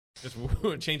Just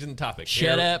changing the topic.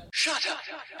 Shut up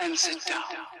and sit down.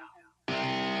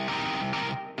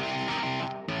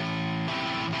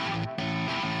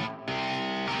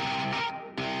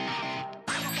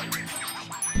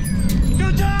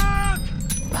 Good dog!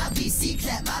 My BC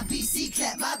clap, my BC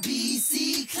clap, my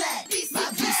BC clap.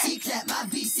 My BC clap, my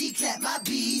BC clap, my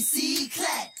BC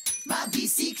clap. My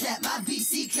BC clap, my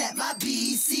BC clap, my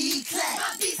BC clap.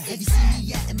 Have you seen me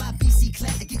yet in my BC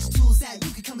clap? Get your tools out,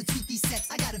 you can come and tweak these sets.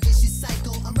 I got a vicious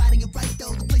cycle, I'm riding it right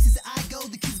though. The places that I go,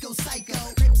 the kids go psycho.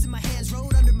 Grips in my hands,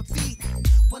 road under my feet.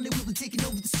 One day we'll be taking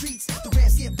over the streets. The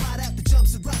ramps get brought out, the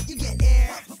jumps are up. You get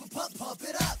air, pump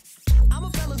it up. I'm a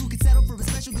fella who can settle for a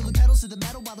special girl who pedals to the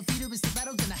metal while the feeder is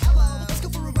stiletto. Then a hello, let's go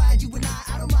for a ride, you and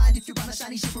I don't mind if you're on a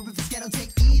shiny ship or if it's ghetto, take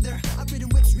either. I've ridden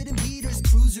whips, ridden beaters,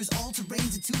 cruisers, all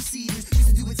terrains and two-seaters. Used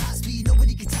to do it top speed,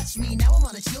 nobody could touch me. Now I'm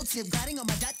on a chill tip, riding on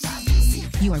my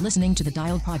Dutchie. You are listening to the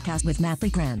Dialed Podcast with Matt Lee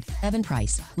Grand, Evan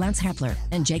Price, Lance Hepler,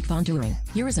 and Jake Von Turing.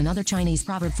 Here is another Chinese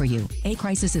proverb for you. A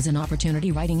crisis is an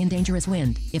opportunity riding in dangerous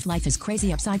wind. If life is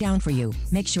crazy upside down for you,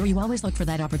 make sure you always look for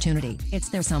that opportunity. It's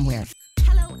there somewhere.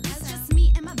 Hello, it's just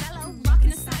me and my bellow,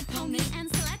 rocking a side pony and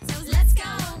stilettos. Let's go.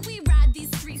 We ride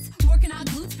these streets, working our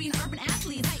glutes, being urban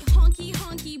athletes. Like honky,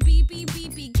 honky, beep, beep,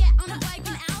 beep, beep. Get on a bike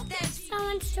and out there.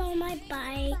 Someone stole my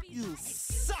bike. You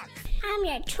suck! I'm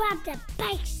your trapped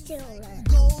bike stealer.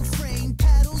 Gold frame,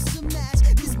 pedals to match.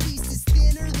 This beast is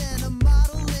thinner than a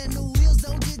model and the wheels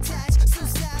don't detach. So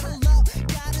saddle up,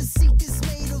 got a seat that's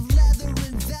made of leather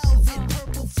and velvet.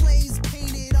 Purple flames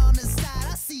painted on the side.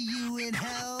 I see you in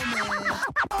helmet.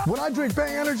 When I drink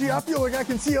Bang Energy, I feel like I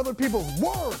can see other people's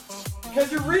work.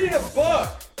 Because you're reading a book!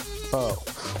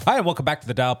 Hi, and welcome back to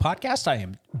the Dial Podcast. I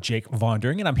am Jake Von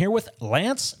Turing, and I'm here with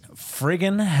Lance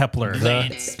friggin' Hepler.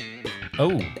 Lance.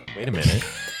 Oh, wait a minute.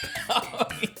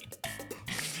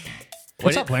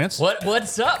 What's up, Lance?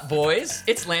 What's up, boys?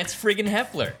 It's Lance friggin'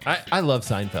 Hepler. I love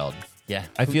Seinfeld. Yeah.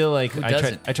 I feel like I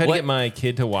doesn't? tried to What- get my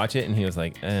kid to watch it, and he was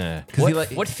like, eh.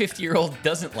 What 50-year-old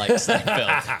doesn't like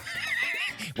Seinfeld?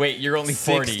 Wait, you're only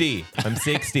 40. 60. I'm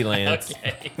 60, Lance.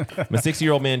 Okay. I'm a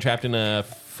 60-year-old man trapped in a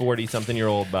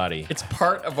 40-something-year-old body. It was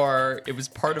part of our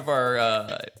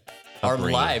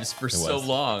Upbringing. lives for so was.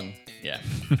 long. Yeah.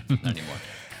 Not anymore.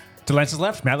 To Lance's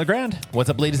left, Matt LeGrand. What's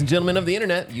up, ladies and gentlemen of the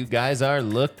internet? You guys are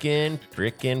looking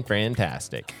freaking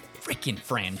fantastic. Freaking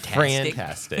fantastic.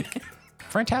 Fantastic.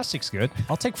 Fantastic's good.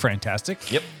 I'll take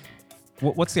fantastic. Yep.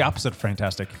 What's the opposite of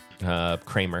fantastic?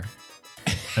 Kramer.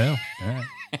 Oh, all right.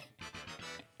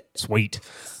 Sweet.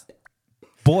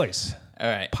 Boys, All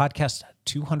right. podcast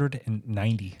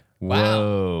 290.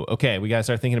 Whoa. Okay, we got to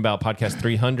start thinking about podcast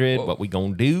 300. What we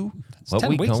gonna do? What 10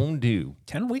 we weeks. gonna do?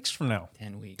 10 weeks from now.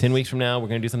 10 weeks. 10 weeks from now, we're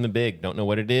going to do something big. Don't know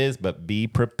what it is, but be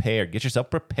prepared. Get yourself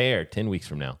prepared 10 weeks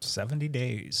from now. 70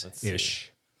 days see.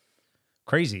 ish.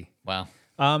 Crazy. Wow.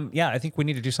 Yeah, I think we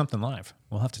need to do something live.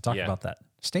 We'll have to talk Yeah. about that.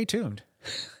 Stay tuned.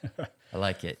 I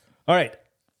like it. All right.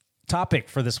 Topic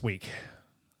for this week.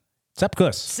 Sepp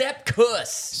Kuss. Sepp Kuss.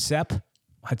 Sepp,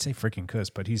 I'd say freaking Kuss,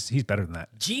 but he's better than that.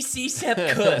 GC Sepp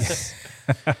Kuss.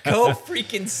 Go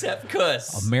freaking Sepp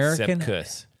Kuss. American Sepp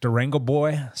Kuss. Durango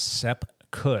boy Sepp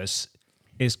Kuss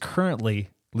is currently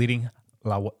leading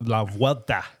La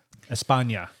Vuelta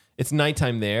España. It's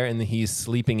nighttime there, and he's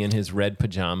sleeping in his red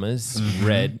pajamas,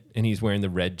 red, and he's wearing the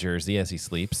red jersey as he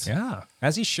sleeps. Yeah,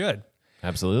 as he should.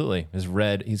 Absolutely. His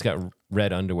red, he's got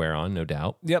red underwear on, no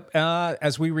doubt. Yep.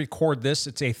 As we record this,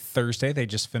 it's a Thursday. They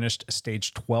just finished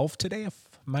stage 12 today, if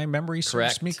my memory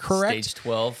serves me correct. Stage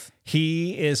 12.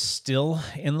 He is still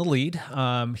in the lead.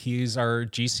 He's our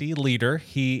GC leader.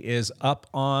 He is up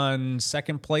on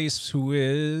second place, who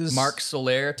is Mark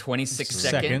Soler, 26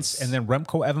 seconds. And then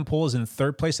Remco Evenepoel is in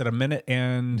third place at a minute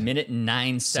and minute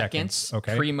 9 seconds.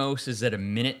 Okay. Primos is at a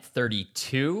minute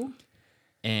 32.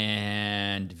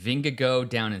 And Vingegaard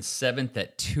down in seventh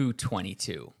at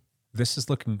 2:22. this is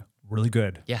looking really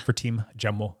good Yeah. for Team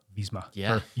Jumbo Visma.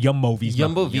 Yeah. Or Jumbo Visma.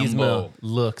 Jumbo Visma Jumbo.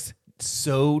 looks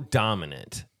so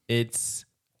dominant. It's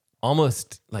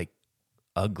almost like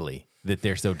ugly that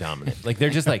they're so dominant. Like they're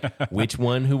just like, which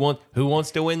one? Who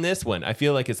wants to win this one? I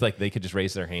feel like it's like they could just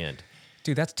raise their hand.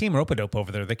 Dude, that's Team Rope-a-Dope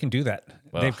over there. They can do that.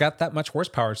 Well. They've got that much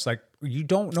horsepower. It's like you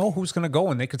don't know who's going to go,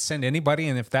 and they could send anybody.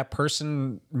 And if that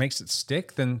person makes it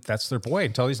stick, then that's their boy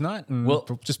until he's not. And Well,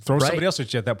 they'll just throw right. somebody else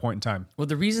at you at that point in time. Well,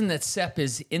 the reason that Sepp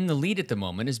is in the lead at the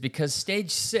moment is because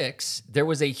stage 6, there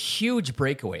was a huge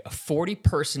breakaway, a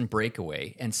 40-person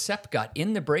breakaway, and Sepp got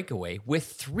in the breakaway with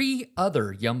 3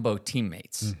 other Jumbo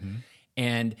teammates.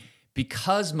 And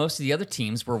because most of the other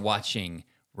teams were watching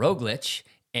Roglic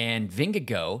and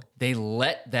Vingegaard, they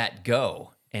let that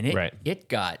go. And it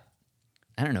got,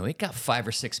 I don't know, it got 5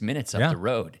 or 6 minutes up Yeah. the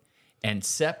road. And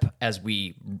Sepp, as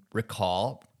we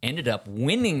recall, ended up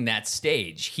winning that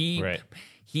stage. He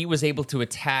was able to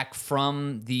attack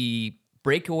from the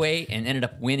breakaway and ended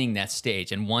up winning that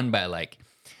stage and won by like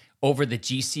over the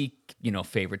GC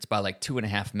favorites by like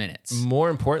 2.5 minutes.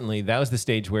 More importantly, that was the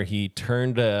stage where he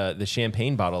turned the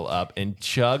champagne bottle up and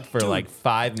chugged for like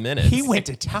 5 minutes. He went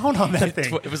to town on that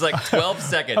thing. It was like 12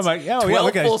 seconds. I'm like,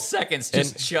 12 full seconds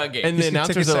just chugging. And the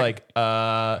announcers are like,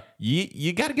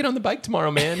 you got to get on the bike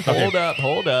tomorrow, man. Hold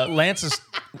up. Lance has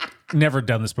never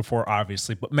done this before,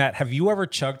 obviously. But Matt, have you ever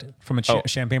chugged from a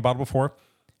champagne bottle before?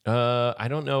 I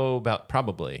don't know about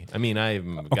probably. I mean, I've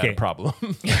got a problem.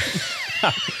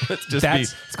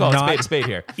 Let's call it a spade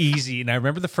here. Easy. And I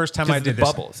remember the first time I did this.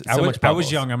 Bubbles. It's so much bubbles. I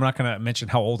was young. I'm not going to mention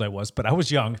how old I was, but I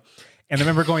was young. And I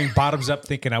remember going bottoms up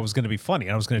thinking I was going to be funny.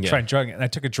 I was going to try and drink it. And I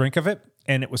took a drink of it,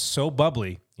 and it was so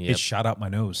bubbly, it shot out my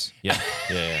nose. Yeah.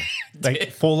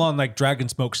 Like full on like dragon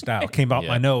smoke style came out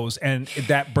my nose, and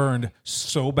that burned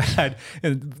so bad.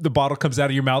 And the bottle comes out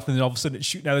of your mouth, and then all of a sudden it's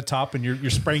shooting out of the top, and you're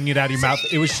spraying it out of your mouth.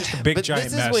 It was just a big giant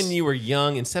mess. This is when you were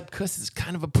young, and Sepp Kuss is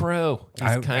kind of a pro.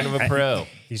 He's pro.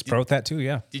 He's pro at that too,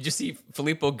 yeah. Did you see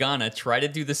Filippo Ganna try to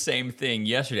do the same thing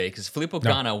yesterday? Because Filippo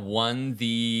Ganna won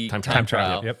the time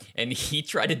trial, and he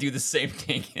tried to do the same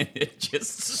thing, and it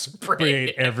just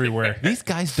sprayed everywhere. These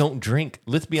guys don't drink.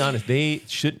 Let's be honest. They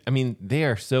should. I mean, they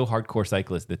are so hardcore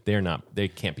cyclists that they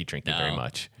can't be drinking very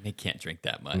much. They can't drink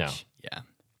that much. No. Yeah.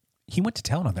 He went to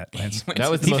town on that, Lance. That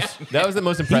was the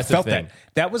most impressive thing.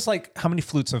 That was like, how many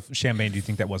flutes of champagne do you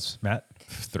think that was, Matt?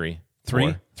 3.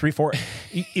 4.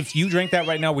 If you drank that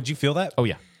right now, would you feel that? Oh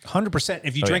yeah, 100%.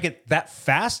 If you drank it that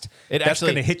fast, that's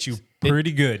going to hit you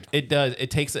pretty good. It does.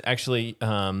 It takes actually.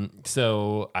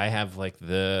 So I have like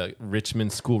the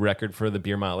Richmond school record for the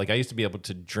beer mile. Like I used to be able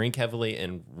to drink heavily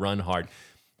and run hard.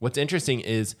 What's interesting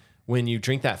is when you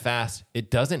drink that fast,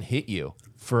 it doesn't hit you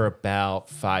for about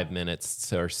 5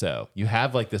 minutes or so. You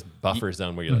have like this buffer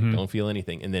zone where you're like, don't feel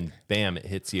anything. And then bam, it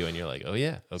hits you and you're like, oh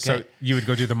yeah, okay. So you would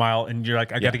go do the mile and you're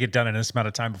like, I got to get done in this amount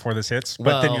of time before this hits.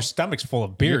 But then your stomach's full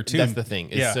of beer too. That's the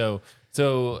thing.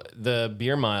 So the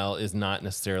beer mile is not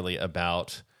necessarily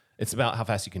about, it's about how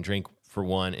fast you can drink for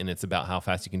one. And it's about how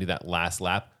fast you can do that last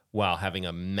lap while having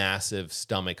a massive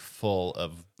stomach full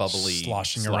of bubbly,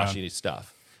 sloshy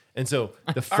stuff. And so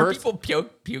the first are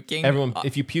people puking? Everyone,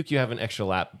 if you puke, you have an extra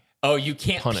lap. Oh, you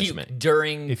can't punishment puke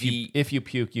during if you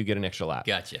puke, you get an extra lap.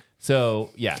 Gotcha.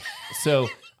 So yeah, so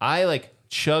I like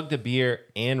chugged a beer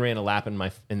and ran a lap and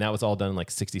that was all done in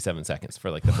like 67 seconds for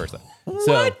like the first lap.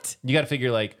 So you got to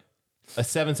figure like a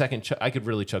 7-second. I could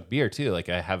really chug beer too. Like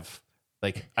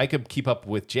I could keep up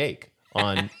with Jake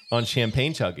on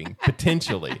champagne chugging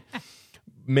potentially.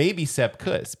 Maybe Sepp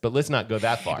Kuss, but let's not go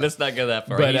that far. Let's not go that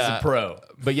far. But, he's a pro.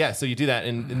 But yeah, so you do that,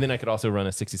 and then I could also run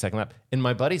a 60-second lap. And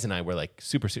my buddies and I were like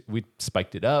we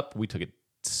spiked it up. We took it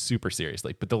super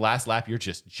seriously. But the last lap, you're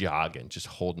just jogging, just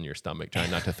holding your stomach,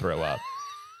 trying not to throw up.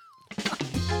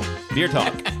 Beer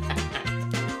talk.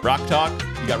 Rock talk.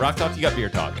 You got rock talk, you got beer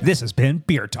talk. This has been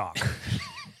Beer Talk.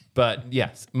 But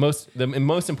yes, the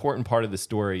most important part of the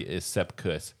story is Sepp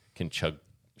Kuss can chug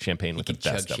champagne with the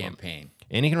best of champagne. Them.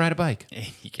 And he can ride a bike.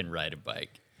 He can ride a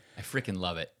bike. I freaking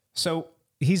love it. So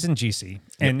he's in GC,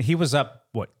 and he was up,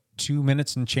 2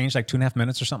 minutes and change, like 2.5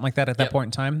 minutes or something like that at that point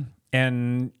in time.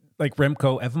 And like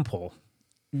Remco Evenepoel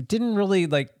didn't really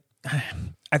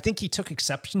I think he took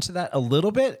exception to that a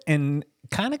little bit and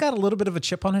kind of got a little bit of a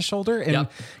chip on his shoulder and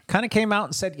kind of came out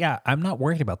and said, yeah, I'm not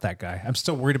worried about that guy. I'm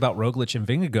still worried about Roglic and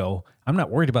Vingegaard. I'm not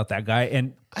worried about that guy.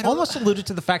 And almost alluded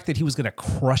to the fact that he was going to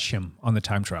crush him on the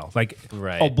time trial,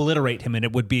 obliterate him. And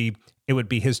it would be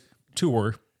his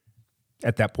tour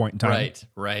at that point in time.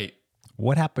 Right.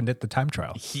 What happened at the time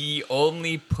trial? He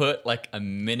only put like a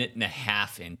minute and a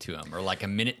half into him, or like a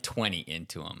minute 20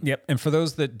 into him. Yep. And for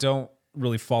those that don't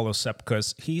really follow Sepp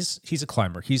Kuss, he's a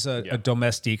climber. He's a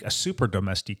domestique, a super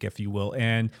domestique, if you will.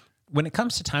 And when it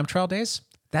comes to time trial days,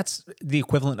 that's the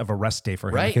equivalent of a rest day for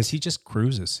him because he just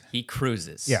cruises. He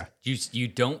cruises. Yeah.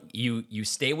 You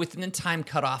stay within the time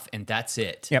cutoff and that's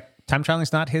it. Yep. Time trialing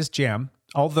is not his jam,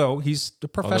 although he's a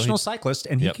professional cyclist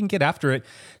and he can get after it.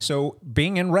 So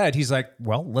being in red, he's like,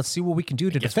 well, let's see what we can do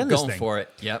to defend this thing. Going for it.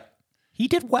 Yep. He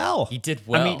did well.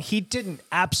 I mean, he didn't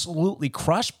absolutely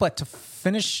crush, but to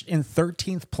finish in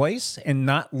 13th place and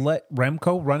not let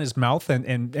Remco run his mouth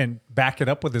and back it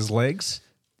up with his legs,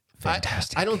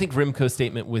 fantastic. I don't think Remco's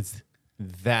statement was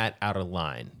that out of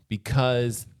line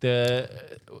because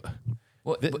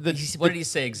what did he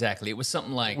say exactly? It was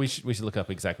something like... We should look up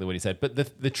exactly what he said. But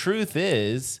the truth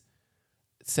is,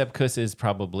 Sepp Kuss is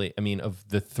probably, of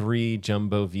the 3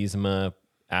 Jumbo Visma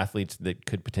athletes that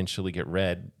could potentially get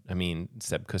red,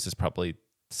 Sepp Kuss is probably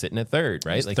sitting at third,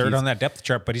 right? He's third on that depth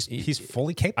chart, but he's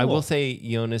fully capable. I will say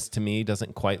Jonas to me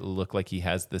doesn't quite look like he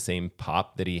has the same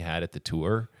pop that he had at the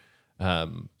Tour.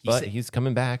 But he's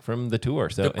coming back from the Tour.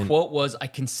 So the quote was, "I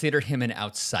consider him an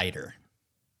outsider."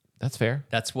 That's fair.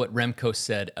 That's what Remco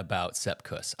said about Sepp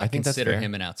Kuss. I think that's consider fair.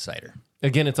 him an outsider.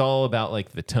 Again, it's all about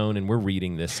like the tone, and we're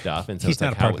reading this stuff, and so he's it's not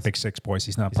like a part of the Big Six, boys.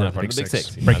 He's not part of the Big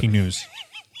Six. Breaking news.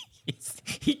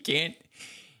 He can't.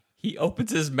 He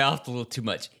opens his mouth a little too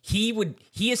much. He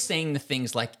is saying the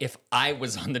things like, if I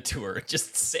was on the Tour,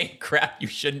 just saying crap you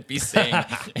shouldn't be saying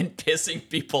and pissing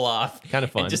people off. Kind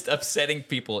of fun. And just upsetting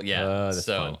people. Yeah. That's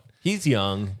fun. He's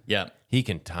young. Yeah. He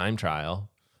can time trial.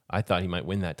 I thought he might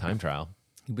win that time trial.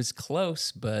 He was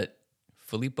close, but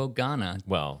Filippo Ganna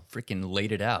freaking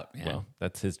laid it out, man. Well,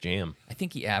 that's his jam. I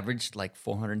think he averaged like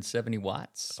 470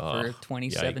 watts for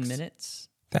 27 minutes.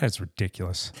 That is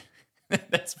ridiculous.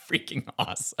 That's freaking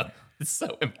awesome. It's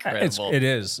so incredible. It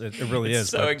is. It really is.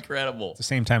 So incredible. At the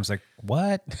same time, it's like,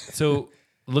 what? So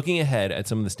looking ahead at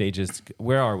some of the stages,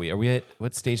 where are we? Are we at,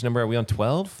 what stage number? Are we on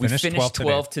 12? We finished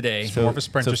 12 today. So, more of a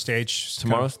sprinter stage.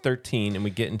 Tomorrow's 13, and we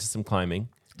get into some climbing.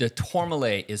 The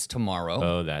Tourmalet is tomorrow.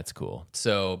 Oh, that's cool.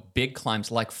 So big climbs,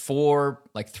 like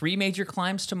 3 major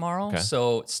climbs tomorrow. Okay.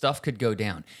 So stuff could go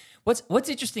down. What's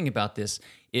interesting about this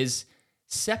is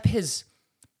Sepp has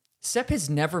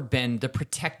never been the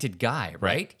protected guy,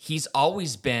 right? He's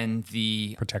always been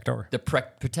the protector.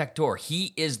 Protector.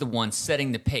 He is the one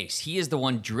setting the pace. He is the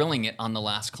one drilling it on the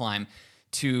last climb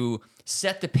to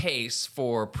set the pace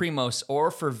for Primoz or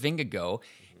for Vingegaard.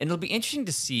 And it'll be interesting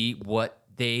to see what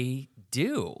they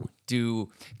do.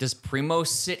 Does Primoz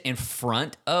sit in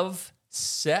front of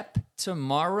Sepp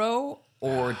tomorrow,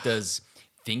 or does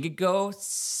Vingegaard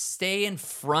stay in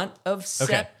front of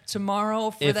Sepp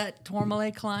tomorrow for that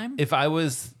Tourmalet climb? If I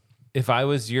was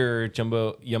your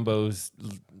Jumbo's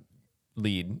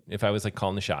lead, if I was like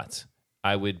calling the shots,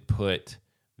 I would put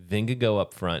Vingegaard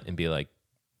up front and be like,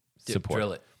 support.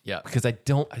 Drill it. Yeah. Because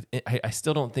I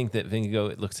still don't think that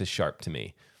Vingegaard looks as sharp to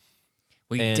me.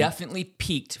 Well, he definitely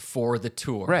peaked for the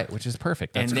Tour. Right, which is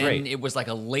perfect. That's and then great. it was like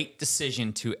a late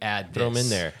decision to add Throw him in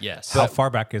there. Yes. How far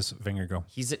back is Vingegaard?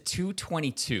 He's at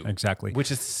 222. Exactly.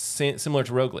 Which is similar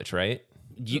to Roglic, right?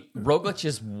 Roglic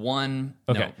is one.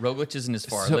 Okay. No, Roglic isn't as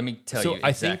far. So- Let me tell so you I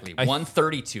exactly. think-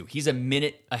 132. He's a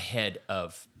minute ahead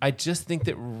of. I just think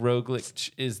that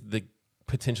Roglic is the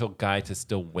potential guy to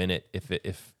still win it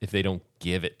if they don't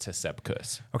give it to Sepp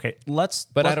Kuss. Okay,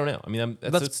 But I don't know. I mean,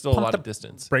 that's still a lot of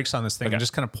distance. Brakes on this thing and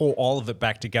just kind of pull all of it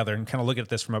back together and kind of look at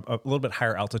this from a little bit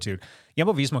higher altitude.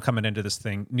 Jumbo-Visma coming into this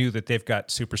thing knew that they've got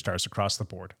superstars across the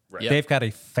board. Right. Yep. They've got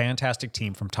a fantastic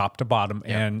team from top to bottom,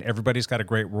 and everybody's got a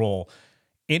great role.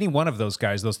 Any one of those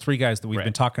guys, those 3 guys that we've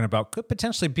been talking about, could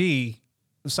potentially be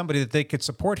somebody that they could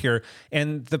support here.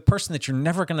 And the person that you're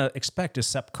never going to expect is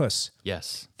Sepp Kuss.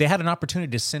 Yes. They had an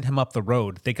opportunity to send him up the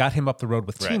road. They got him up the road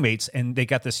with teammates, and they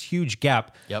got this huge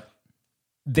gap. Yep.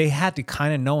 They had to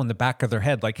kind of know in the back of their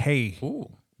head, like, hey,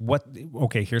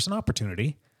 okay, here's an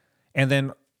opportunity. And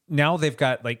then now they've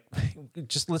got like,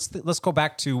 just let's go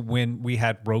back to when we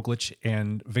had Roglic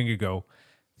and Vingegaard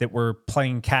that were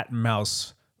playing cat and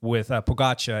mouse with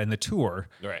Pogačar in the Tour.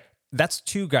 Right. That's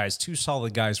 2 guys, 2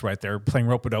 solid guys right there playing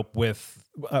rope-a-dope with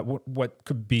what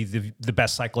could be the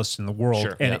best cyclist in the world.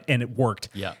 Sure. And it worked.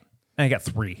 Yeah. And I got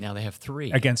 3. Now they have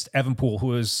 3 Against Evenepoel,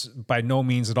 who is by no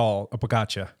means at all a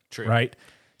Pogačar. True. Right?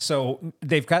 So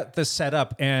they've got this set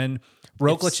up, and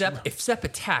Roglic... If Sepp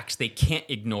attacks, they can't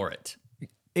ignore it.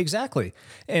 Exactly.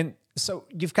 And so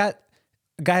you've got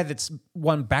a guy that's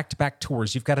won back-to-back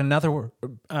tours. You've got another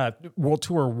World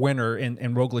Tour winner in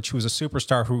Roglic, who's a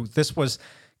superstar, who this was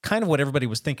kind of what everybody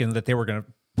was thinking that they were going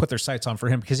to put their sights on for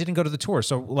him because he didn't go to the Tour.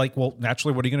 So, like, well,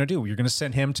 naturally, what are you going to do? You're going to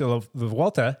send him to the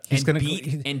Vuelta. He's going to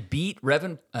beat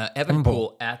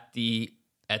Evenepoel at the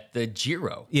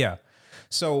Giro. Yeah.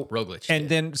 So Roglic and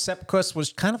then Sepp Kuss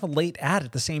was kind of a late ad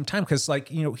at the same time because,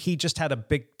 like, you know, he just had a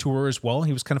big tour as well.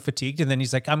 He was kind of fatigued, and then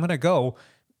he's like, I'm going to go.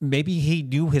 Maybe he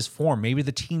knew his form. Maybe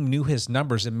the team knew his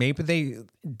numbers, and maybe they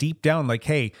deep down like,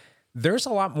 hey, there's a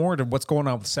lot more to what's going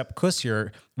on with Sepp Kuss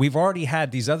here. We've already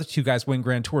had these other 2 guys win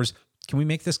Grand Tours. Can we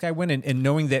make this guy win? And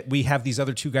knowing that we have these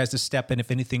other 2 guys to step in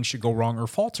if anything should go wrong or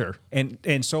falter.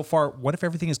 And so far, what if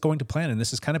everything is going to plan? And this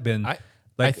has kind of been...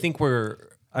 I think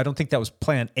I don't think that was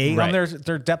plan A on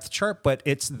their depth chart, but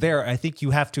it's there. I think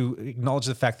you have to acknowledge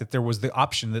the fact that there was the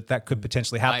option that could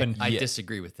potentially happen. I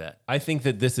disagree with that. I think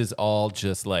that this is all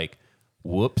just like,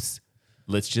 whoops,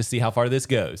 let's just see how far this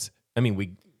goes. I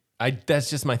mean, that's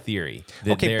just my theory.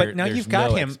 Okay, but now you've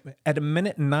got him at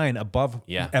 1:09 above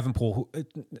Yeah. Evenepoel.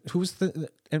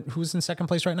 Who's in second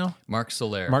place right now? Marc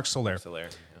Soler. Marc Soler.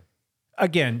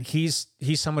 again, he's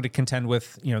someone to contend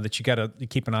with, that you got to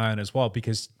keep an eye on as well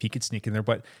because he could sneak in there.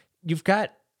 But you've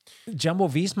got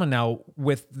Jumbo-Visma now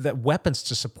with the weapons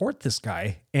to support this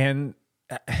guy. And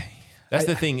that's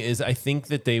the thing is I think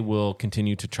that they will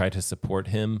continue to try to support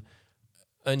him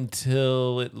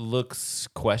until it looks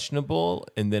questionable.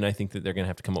 And then I think that they're going to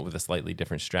have to come up with a slightly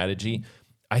different strategy.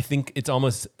 I think it's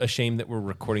almost a shame that we're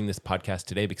recording this podcast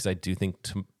today because I do think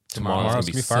tomorrow's going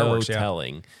to be so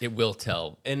telling. It will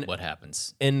tell what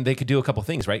happens. And they could do a couple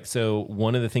things, right? So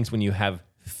one of the things when you have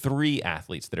 3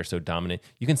 athletes that are so dominant,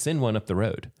 you can send one up the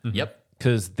road. Mm-hmm. Yep.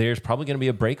 Because there's probably going to be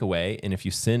a breakaway. And if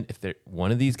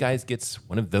one of these guys gets,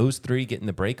 one of those 3 getting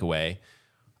the breakaway,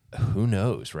 who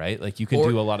knows, right? Like you can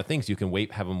do a lot of things. You can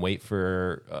have them wait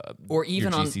for or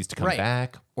even your GCs to come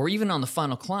back. Or even on the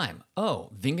final climb. Oh,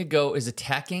 Vingegaard is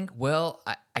attacking. Well,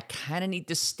 I kind of need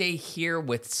to stay here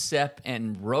with Sepp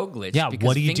and Roglic. Yeah, because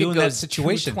what do you do in that Vingegaard's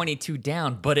situation? 2:22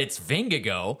 down, but it's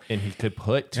Vingegaard. And he could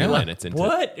put 2 minutes into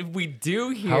what if we do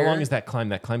here? How long is that climb?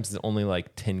 That climb is only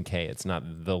like 10K. It's not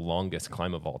the longest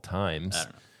climb of all times. I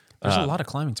don't know. There's a lot of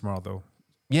climbing tomorrow, though.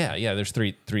 Yeah. There's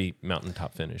three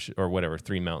mountaintop finish or whatever,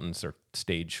 3 mountains or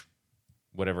stage,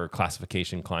 whatever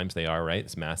classification climbs they are, right?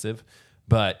 It's massive.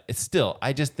 But it's still,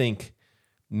 I just think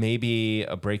maybe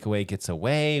a breakaway gets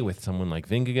away with someone like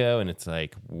Vingegaard, and it's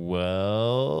like,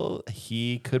 well,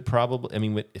 he could probably, I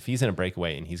mean, if he's in a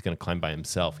breakaway and he's going to climb by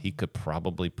himself, he could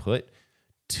probably put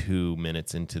 2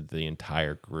 minutes into the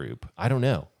entire group. I don't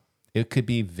know. It could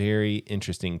be very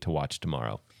interesting to watch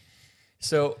tomorrow.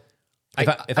 So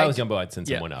if I was Jumbo, I'd send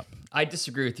someone up. I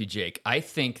disagree with you, Jake. I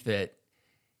think that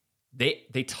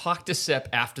they talked to Sepp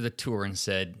after the tour and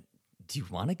said, do you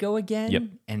want to go again? Yep.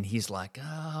 And he's like,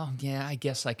 oh, yeah, I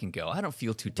guess I can go. I don't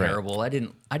feel too terrible. Right.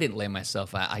 I didn't lay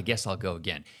myself out. I guess I'll go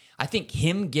again. I think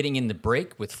him getting in the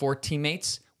break with 4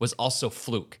 teammates was also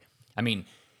fluke. I mean,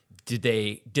 did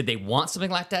they want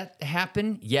something like that to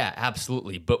happen? Yeah,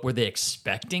 absolutely. But were they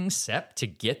expecting Sepp to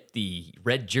get the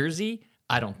red jersey?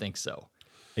 I don't think so.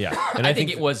 Yeah. And I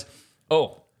think it was,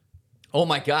 oh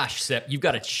my gosh, Sepp, you've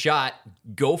got a shot.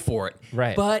 Go for it.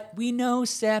 Right. But we know,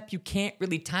 Sepp, you can't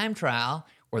really time trial,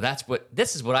 or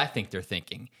this is what I think they're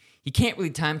thinking. He can't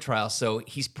really time trial, so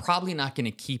he's probably not going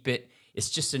to keep it. It's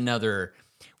just another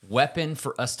weapon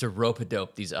for us to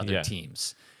rope-a-dope these other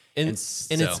teams. And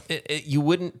you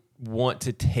wouldn't want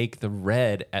to take the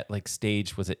red at like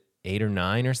stage, was it 8 or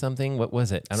 9 or something? What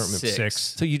was it? I don't remember. 6.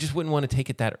 So you just wouldn't want to take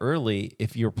it that early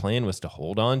if your plan was to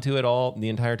hold on to it all the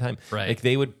entire time. Right. Like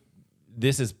they would.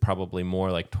 This is probably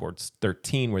more like towards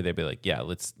 13, where they'd be like, "Yeah,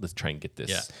 let's try and get this."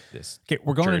 Yeah. This. Okay,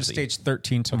 we're going jersey. into stage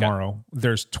 13 tomorrow. Okay.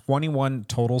 There's 21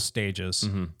 total stages.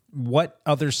 Mm-hmm. What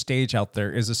other stage out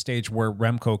there is a stage where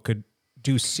Remco could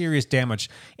do serious damage?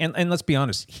 And let's be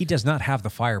honest, he does not have the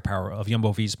firepower of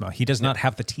Jumbo-Visma. He does not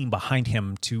have the team behind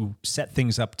him to set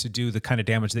things up to do the kind of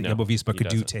damage that Jumbo-Visma could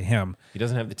do to him. He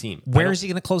doesn't have the team. Where is he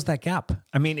going to close that gap?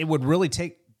 I mean, it would really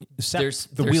take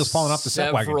the wheels falling off the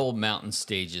Sepp wagon. Several mountain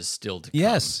stages still to come.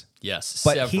 Yes,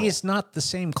 but he is not the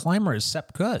same climber as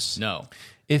Sepp Kuss. No.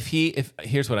 If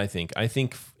here's what I think. I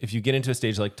think if you get into a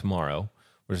stage like tomorrow,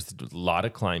 where there's a lot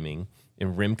of climbing,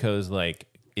 and Remco's like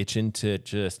itching to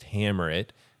just hammer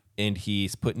it, and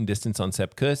he's putting distance on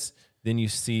Sepp Kuss, then you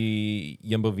see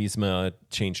Jumbo-Visma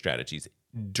change strategies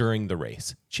during the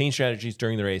race. Change strategies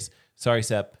during the race. Sorry,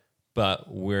 Sepp, but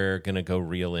we're gonna go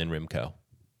reel in Remco.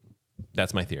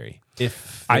 That's my theory.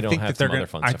 If they don't have some other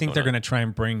fun stuff they're going to try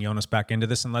and bring Jonas back into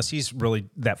this unless he's really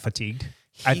that fatigued.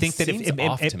 I think that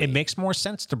it makes more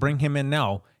sense to bring him in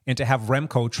now and to have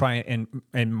Remco try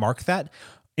and mark that.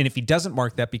 And if he doesn't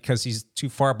mark that because he's too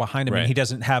far behind him and he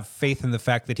doesn't have faith in the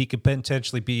fact that he could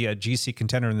potentially be a GC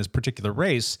contender in this particular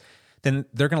race, then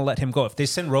they're going to let him go. If they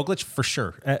send Roglic, for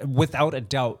sure, without a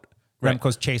doubt,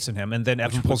 Remco's chasing him, and then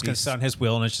Evenepoel's going to sit on his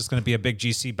wheel, and it's just going to be a big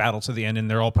GC battle to the end, and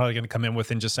they're all probably going to come in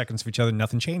within just seconds of each other, and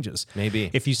nothing changes. Maybe.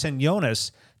 If you send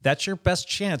Jonas, that's your best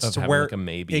chance of to where like a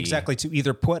maybe. Exactly, to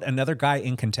either put another guy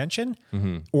in contention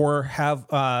or have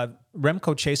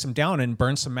Remco chase him down and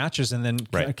burn some matches and then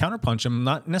counterpunch him,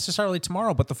 not necessarily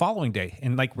tomorrow, but the following day,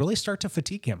 and like really start to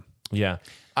fatigue him. Yeah.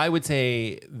 I would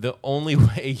say the only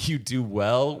way you do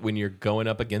well when you're going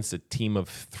up against a team of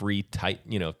 3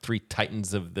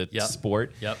 titans of the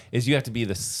sport is you have to be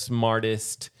the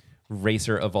smartest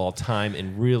racer of all time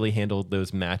and really handle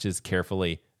those matches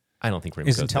carefully. I don't think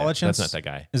Remco's that's not that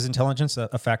guy. Is intelligence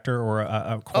a factor or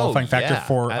a qualifying factor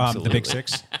for the Big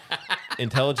Six?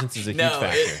 Intelligence is a huge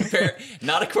factor.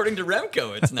 Not according to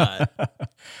Remco, it's not.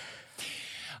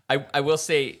 I will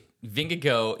say,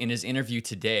 Vingegaard in his interview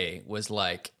today was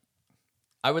like,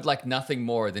 I would like nothing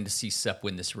more than to see Sepp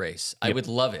win this race. I would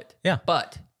love it. Yeah.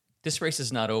 But this race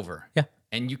is not over. Yeah.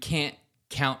 And you can't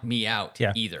count me out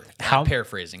Yeah. either. How- I'm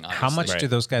paraphrasing, obviously. How much do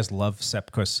those guys love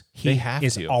Sepp Kuss? He They have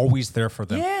is to. always there for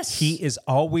them. Yes. He is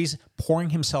always pouring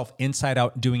himself inside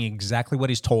out, doing exactly what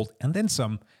he's told, and then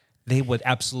some. They would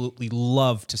absolutely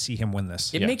love to see him win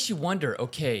this. It makes you wonder,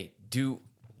 okay,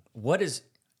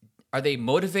 are they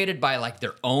motivated by like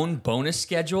their own bonus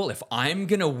schedule? If I'm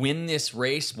going to win this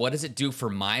race, what does it do for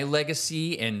my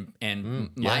legacy and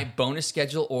my bonus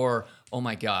schedule? Or, oh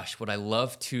my gosh, would I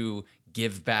love to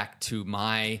give back to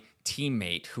my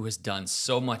teammate who has done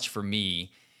so much for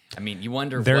me? I mean, you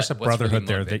wonder There's what's a brotherhood really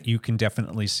there motivating. that you can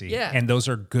definitely see. Yeah. And those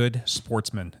are good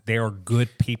sportsmen. They are good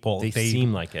people. They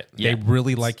seem like it. They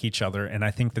really like each other. And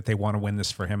I think that they want to win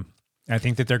this for him. I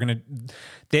think that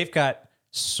they've got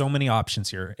so many options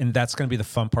here. And that's going to be the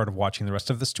fun part of watching the rest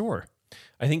of this tour.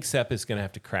 I think Sepp is going to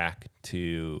have to crack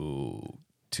to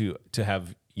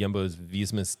have Jumbo's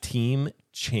Visma's team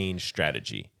change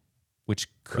strategy, which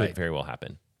could very well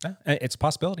happen. It's a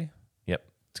possibility. Yep.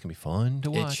 It's going to be fun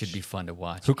to watch. It should be fun to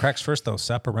watch. Who cracks first, though,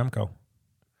 Sepp or Remco?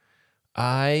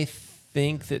 I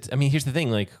think that, I mean, here's the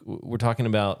thing. Like, we're talking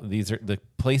about these are the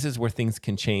places where things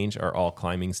can change are all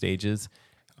climbing stages.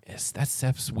 Yes, that's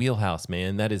Sepp's wheelhouse,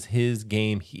 man. That is his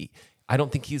game. I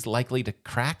don't think he's likely to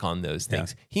crack on those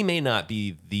things. Yeah. He may not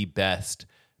be the best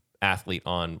athlete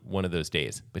on one of those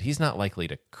days, but he's not likely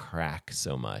to crack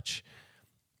so much.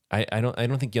 I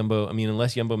don't think Jumbo, I mean,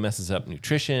 unless Jumbo messes up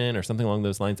nutrition or something along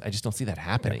those lines, I just don't see that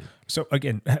happening. So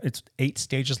again, it's 8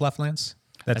 stages left, Lance?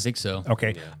 I think so.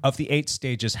 Okay. Yeah. Of the 8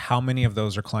 stages, how many of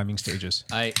those are climbing stages?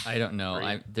 I don't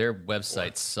know. Their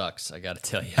website sucks, I got to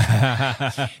tell you.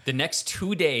 The next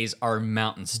 2 days are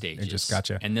mountain stages. just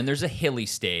gotcha. And then there's a hilly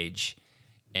stage,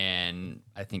 and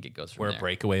I think it goes from Where there. a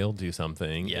breakaway will do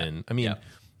something. Yeah. And I mean,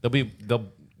 Yeah.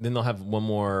 they'll have one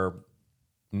more,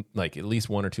 like at least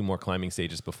 1 or 2 more climbing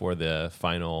stages before the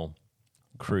final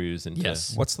cruise. And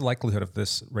Yes. What's the likelihood of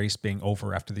this race being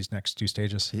over after these next 2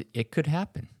 stages? It could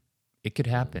happen. It could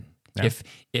happen. Yeah.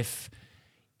 If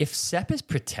Sepp is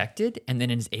protected and then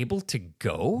is able to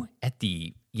go at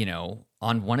the,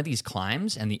 on one of these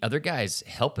climbs and the other guys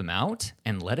help him out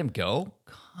and let him go,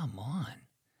 come on.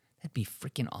 That'd be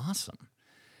freaking awesome.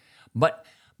 But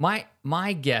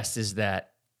my guess is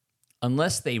that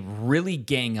unless they really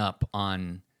gang up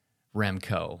on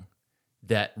Remco,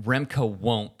 that Remco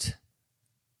won't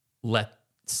let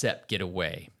Sepp get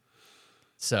away.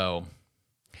 So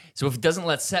if it doesn't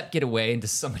let Sepp get away, and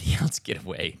does somebody else get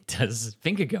away? Does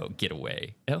Vingegaard get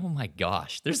away? Oh my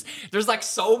gosh. There's like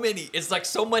so many, it's like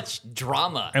so much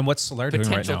drama. And what's Soler doing right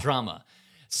potential now? drama.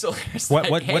 So there's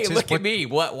What- like, hey, what's his- look at me.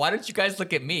 Why don't you guys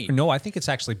look at me? No, I think it's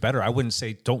actually better. I wouldn't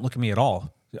say don't look at me at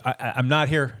all. I'm not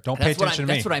here. Don't pay attention to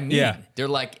me. That's what I mean. Yeah. They're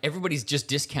like, everybody's just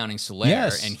discounting Soler,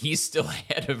 Yes. and he's still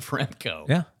ahead of Remco.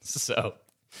 Yeah. So,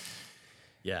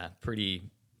 yeah, pretty.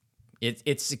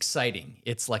 It's exciting.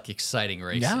 It's like exciting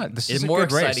racing. Yeah, this is it's a more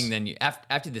good race. exciting than you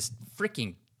after this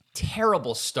freaking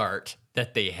terrible start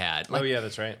that they had. Like,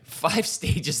 that's right. 5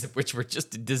 stages of which were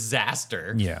just a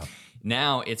disaster. Yeah.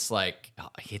 Now it's like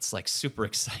super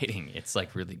exciting. It's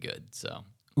like really good. So.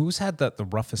 Who's had the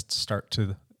roughest start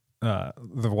to the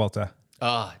Vuelta?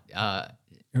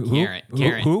 Garrett.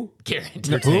 Who? Garrett.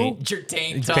 Who?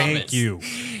 Jertain Thomas. Thank you.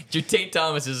 Jertain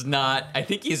Thomas is not, I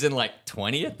think he's in like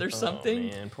 20th or something.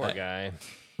 Man, poor guy.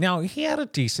 Now, he had a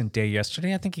decent day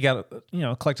yesterday. I think he got,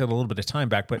 collected a little bit of time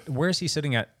back, but where is he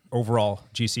sitting at overall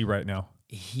GC right now?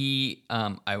 He,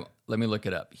 let me look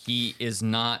it up. He is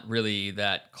not really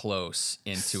that close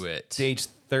into it. Stage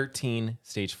 13,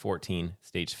 stage 14,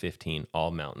 stage 15,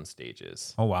 all mountain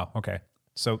stages. Oh, wow. Okay.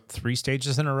 So 3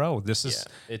 stages in a row. This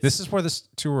is where this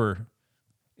tour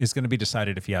is going to be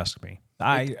decided, if you ask me.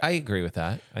 I agree with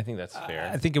that. I think that's fair.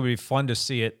 I think it would be fun to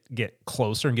see it get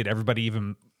closer and get everybody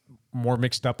even more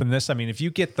mixed up in this. I mean, if you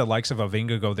get the likes of a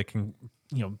Vingegaard that can,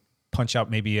 punch out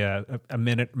maybe a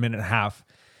minute and a half,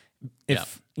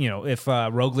 if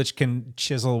Roglic can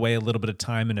chisel away a little bit of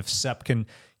time, and if Sepp can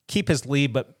keep his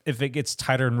lead, but if it gets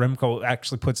tighter and Remco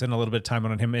actually puts in a little bit of time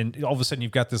on him, and all of a sudden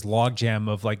you've got this logjam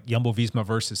of like Jumbo-Visma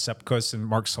versus Sepp Kuss and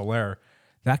Marc Soler,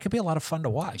 that could be a lot of fun to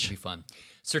watch. It should be fun.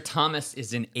 Sir Thomas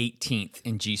is in 18th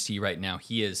in GC right now.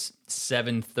 He is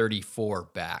 734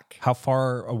 back. How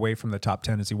far away from the top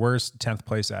 10 is he? Where's 10th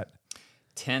place at?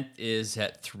 10th is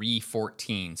at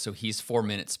 3:14, so he's 4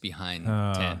 minutes behind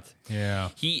 10th. Yeah.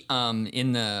 He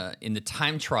in the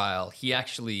time trial, he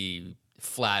actually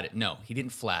flatted. No, he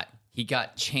didn't flat. He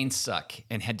got chain suck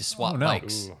and had to swap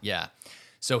bikes. Ooh. Yeah.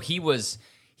 So he was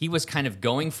kind of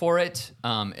going for it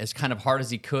as kind of hard as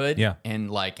he could. Yeah. And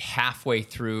like halfway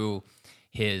through,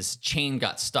 his chain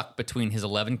got stuck between his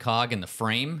 11 cog and the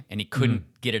frame, and he couldn't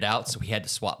get it out, so he had to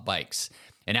swap bikes.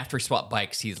 And after he swapped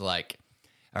bikes, he's like,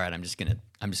 all right, I'm just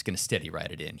gonna steady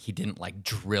ride it in. He didn't like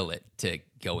drill it to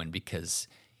go in because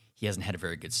he hasn't had a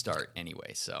very good start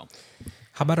anyway. So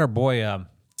How about our boy,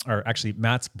 or actually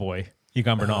Matt's boy,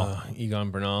 Egon Bernal?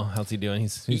 Egon Bernal, how's he doing?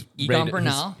 He's Egon ready to-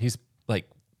 Bernal? He's like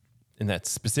in that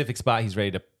specific spot. He's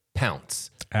ready to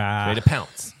pounce. Ah. Ready to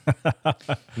pounce.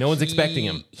 No one's expecting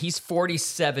him. He's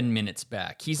 47 minutes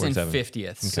back. He's 47. in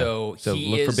 50th. So he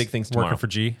look for is big things tomorrow. Working for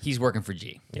G. He's working for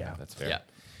G. Yeah, that's fair. Yeah.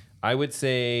 I would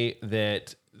say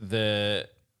that the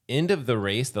end of the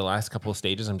race, the last couple of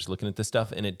stages, I'm just looking at this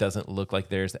stuff, and it doesn't look like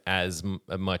there's as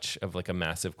much of like a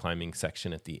massive climbing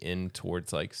section at the end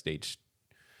towards like stage,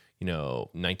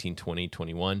 19, 20,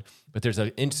 21. But there's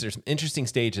some interesting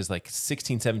stages like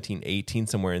 16, 17, 18,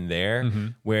 somewhere in there,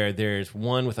 where there's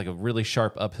one with like a really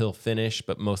sharp uphill finish,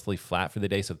 but mostly flat for the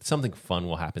day. So something fun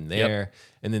will happen there.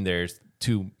 And then there's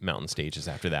 2 mountain stages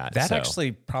after that. That So-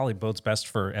 actually probably bodes best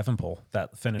for Evanpol,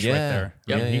 that finish Yeah. right there.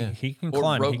 Yep. I mean, Yeah. He can Or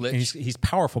climb. Roglic. He's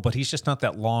powerful, but he's just not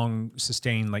that long,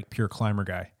 sustained, like pure climber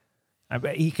guy. I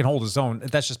bet he can hold his own.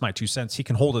 That's just my 2 cents. He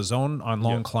can hold his own on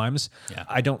long climbs. Yeah.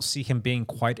 I don't see him being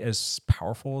quite as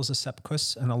powerful as a Sepp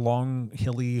Kuss in a long,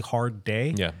 hilly, hard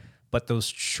day. Yeah. But those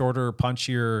shorter,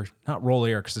 punchier, not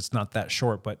rollier because it's not that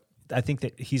short, but I think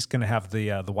that he's going to have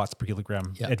the watts per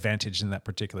kilogram advantage in that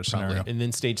particular scenario. And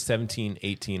then stage 17,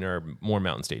 18 are more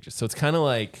mountain stages. So it's kind of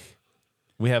like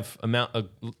we have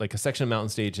a section of mountain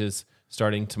stages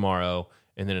starting tomorrow,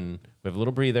 and then we have a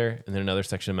little breather, and then another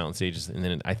section of mountain stages, and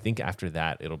then I think after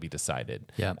that it'll be decided.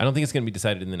 Yeah. I don't think it's going to be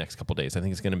decided in the next couple of days. I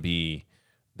think it's going to be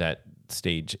that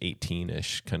stage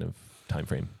 18-ish kind of time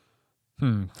frame.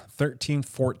 13,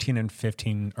 14, and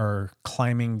 15 are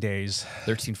climbing days.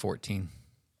 13, 14.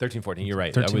 13, 14, you're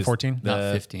right. 13, 14?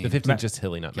 Not 15. The 15 just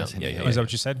hilly, not mountain. hilly. Yeah, Is that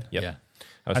what you said? Yep. Yeah.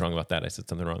 I was wrong about that. I said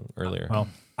something wrong earlier. Well,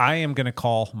 I am going to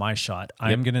call my shot.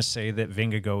 I'm going to say that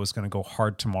Vingegaard is going to go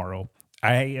hard tomorrow.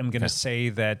 I am going to say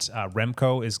that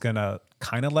Remco is going to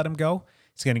kind of let him go.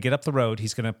 He's going to get up the road.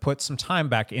 He's going to put some time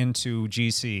back into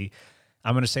GC.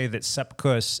 I'm going to say that Sepp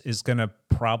Kuss is going to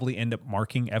probably end up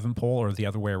marking Evanpol or the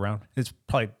other way around. It's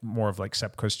probably more of like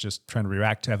Sepp Kuss just trying to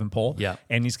react to Evanpol. Yeah.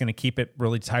 And he's going to keep it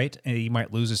really tight. And he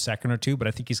might lose a second or two, but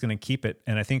I think he's going to keep it.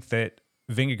 And I think that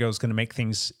Vingegaard is going to make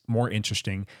things more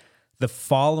interesting. The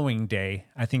following day,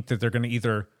 I think that they're going to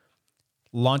either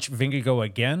launch Vingegaard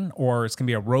again, or it's going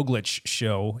to be a Roglic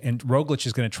show, and Roglic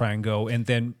is going to try and go, and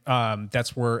then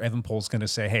that's where Evanpol's going to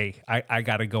say, "Hey, I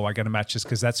got to go. I got to match this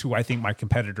because that's who I think my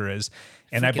competitor is."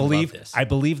 And I Freaking love this.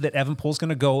 believe that Evanpol's going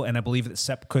to go, and I believe that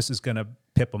Sepp Kuss is going to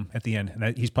pip him at the end,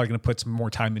 and he's probably going to put some more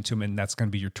time into him, and that's going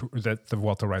to be your tour, the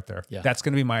Vuelta right there. Yeah. That's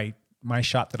going to be my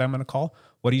shot that I'm going to call.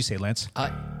 What do you say, Lance?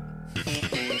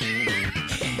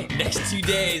 Next 2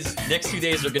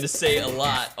 days are going to say a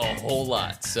whole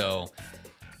lot. So,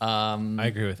 I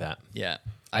agree with that. yeah.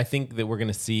 I think that we're going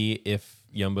to see if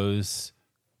Jumbo's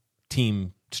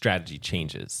team strategy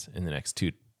changes in the next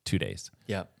two days.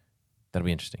 Yep. That'll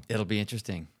be interesting. It'll be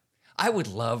interesting. I would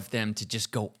love them to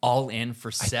just go all in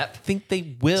for Sepp. I think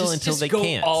they will until they go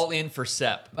can't. all in for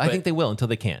Sepp. I think they will until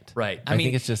they can't. Right. I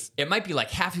think it's just it might be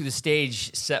like half through the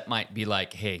stage, Sepp might be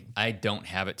like, hey, I don't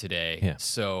have it today. Yeah.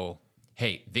 So,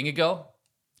 hey, Vingegaard,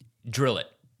 drill it.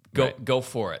 Go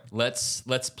for it. Let's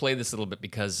play this a little bit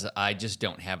because I just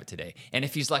don't have it today. And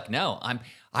if he's like, no,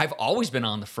 I've always been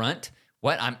on the front.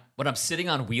 I'm sitting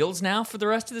on wheels now for the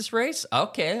rest of this race?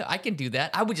 Okay, I can do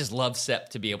that. I would just love Sepp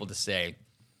to be able to say,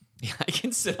 yeah, I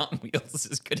can sit on wheels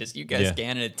as good as you guys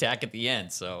can and attack at the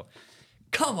end. So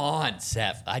come on,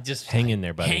 Sepp. hang in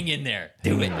there, buddy. Hang in there.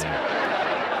 Do it.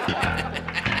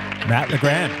 Matt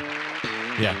Legrand,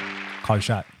 yeah. call your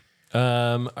shot.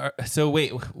 So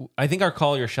wait, I think our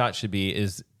call your shot should be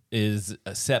is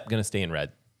Sepp going to stay in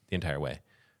red the entire way?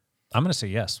 I'm going to say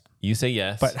yes, You say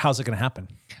yes, but how's it going to happen?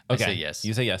 I say yes.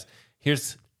 You say yes.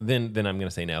 Then I'm going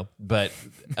to say no. But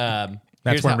Matt's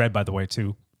here's wearing how- red, by the way,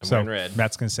 too. I'm So wearing red.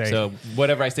 Matt's going to say, So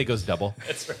whatever I say goes double.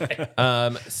 That's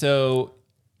right. So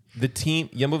the team,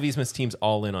 Jumbo-Visma's team's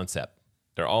all in on Sepp.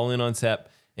 They're all in on Sepp,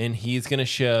 and he's going to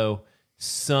show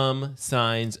some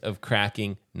signs of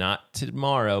cracking, not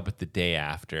tomorrow, but the day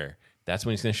after. That's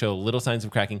when he's going to show little signs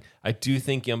of cracking. I do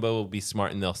think Jumbo will be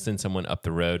smart, and they'll send someone up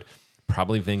the road,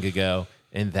 probably Vingegaard,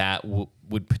 and that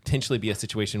would potentially be a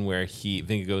situation where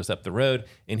Vingegaard goes up the road,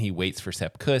 and he waits for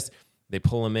Sepp Kuss. They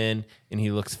pull him in, and he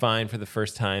looks fine for the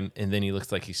first time, and then he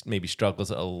looks like he maybe struggles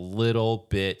a little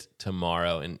bit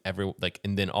tomorrow, and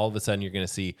then all of a sudden you're going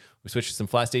to see we switch to some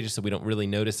flat stages, so we don't really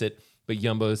notice it, but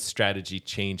Jumbo's strategy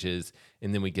changes,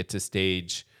 and then we get to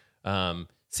stage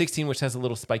 16, which has a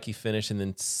little spiky finish, and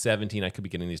then 17, I could be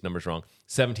getting these numbers wrong.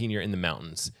 17, you're in the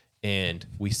mountains, and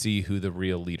we see who the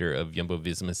real leader of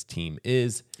Jumbo-Visma's team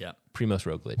is. Yeah. Primoz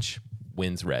Roglic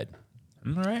wins red.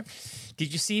 All right.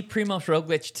 Did you see Primoz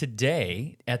Roglic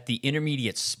today at the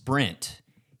intermediate sprint?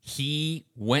 He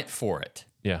went for it.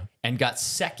 Yeah. And got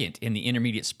second in the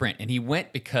intermediate sprint. And he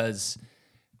went because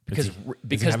Is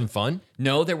he having fun?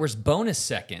 No, there was bonus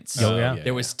seconds. Oh, yeah.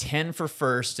 There was 10 for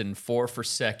first and 4 for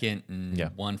second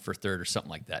and 1 for third or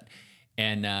something like that.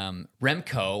 And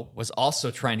Remco was also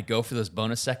trying to go for those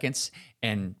bonus seconds,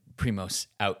 and Primoz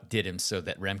outdid him so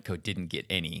that Remco didn't get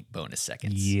any bonus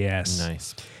seconds. Yes.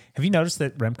 Nice. Have you noticed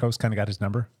that Remco's kind of got his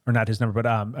number? Or not his number, but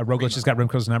Roglic has got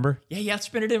Remco's number? Yeah, he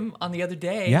outsprinted him on the other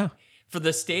day. Yeah. For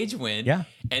the stage win. Yeah.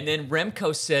 And then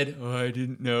Remco said, I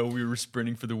didn't know we were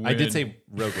sprinting for the win. I did say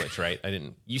Roglic, right? I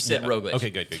didn't. You said Roglic. Okay,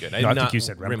 good. I think you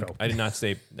said Remco. I did not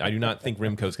say. I do not think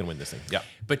Remco's going to win this thing. Yeah.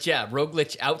 But yeah,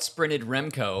 Roglic outsprinted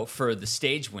Remco for the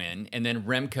stage win, and then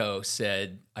Remco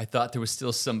said, I thought there was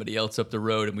still somebody else up the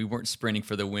road, and we weren't sprinting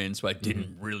for the win, so I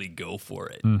didn't really go for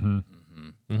it.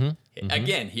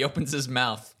 Again, he opens his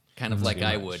mouth kind of like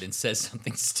I would and says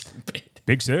something stupid.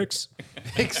 Big six.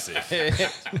 Big six.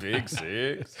 Big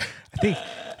six.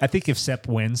 I think if Sepp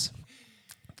wins,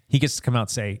 he gets to come out and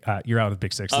say, you're out of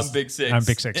Big Six. I'm Big Six. I'm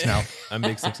Big Six now. I'm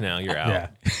Big Six now. You're out. Yeah.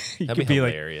 You That'd could be be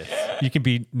hilarious. like, you can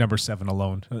be number 7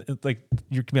 alone. Like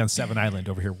you can be on 7 Island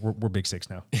over here. We're Big Six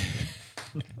now.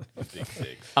 Big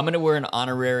Six. I'm going to wear an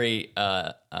honorary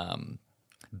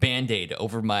Band-Aid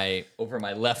over my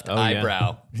left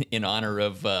eyebrow in honor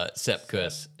of Sepp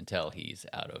Kuss until he's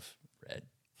out of red.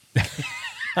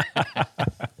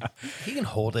 He can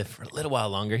hold it for a little while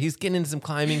longer. He's getting into some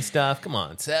climbing stuff. Come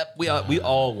on, Sepp. We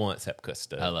all want Sepp Kuss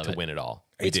to win it all.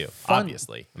 We It's do. fun.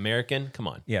 Obviously. American, come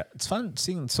on. Yeah, it's fun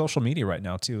seeing social media right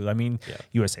now too. I mean,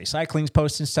 USA Cycling's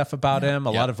posting stuff about him.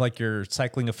 A lot of like your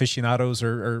cycling aficionados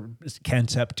or can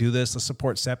Sepp do this? Let's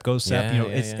support Sepp. Go Sepp. Yeah,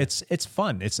 it's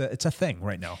fun. It's a thing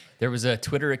right now. There was a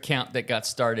Twitter account that got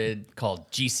started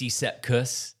called GC Sepp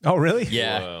Kuss. Oh, really?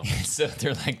 Yeah. Whoa. So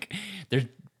they're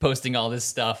posting all this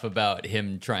stuff about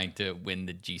him trying to win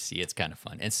the GC. It's kind of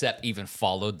fun. And Sepp even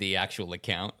followed the actual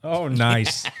account. Oh,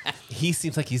 nice. He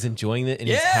seems like he's enjoying it and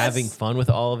he's Yes! having fun with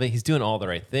all of it. He's doing all the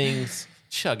right things,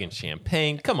 chugging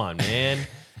champagne. Come on, man.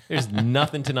 There's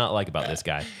nothing to not like about this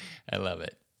guy. I love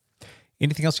it.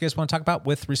 Anything else you guys want to talk about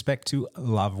with respect to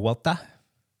La Vuelta?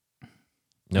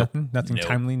 Nope. Nothing Nope.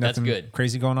 timely, That's nothing good.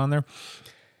 crazy going on there.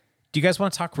 Do you guys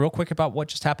want to talk real quick about what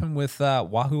just happened with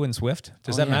Wahoo and Zwift?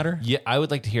 Does that matter? Yeah, I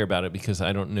would like to hear about it because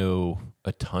I don't know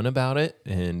a ton about it,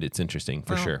 and it's interesting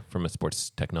for sure from a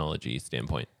sports technology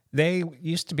standpoint. They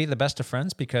used to be the best of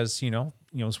friends because,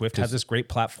 Zwift had this great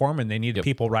platform and they needed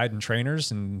people riding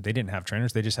trainers and they didn't have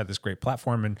trainers. They just had this great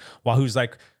platform. And Wahoo's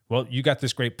like, well, you got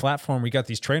this great platform. We got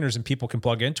these trainers and people can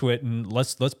plug into it and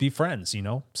let's be friends,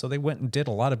 So they went and did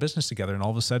a lot of business together. And all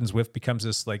of a sudden Zwift becomes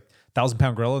this like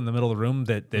 1,000-pound gorilla in the middle of the room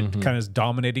that kind of is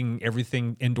dominating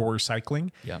everything indoor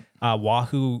cycling. Yeah.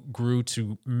 Wahoo grew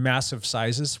to massive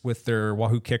sizes with their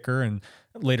Wahoo Kicker and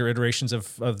later iterations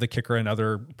of the Kicker and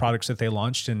other products that they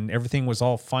launched, and everything was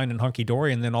all fine and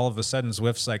hunky-dory. And then all of a sudden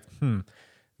Zwift's like,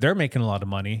 they're making a lot of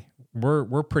money.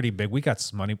 We're pretty big. We got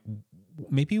some money.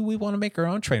 Maybe we want to make our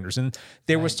own trainers. And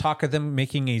there was talk of them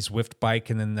making a Zwift bike,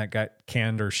 and then that got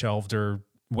canned or shelved or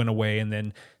went away. And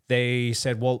then they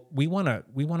said, well, we want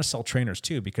to sell trainers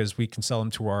too, because we can sell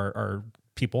them to our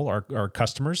people, our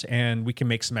customers, and we can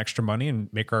make some extra money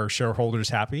and make our shareholders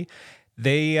happy.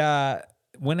 They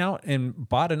went out and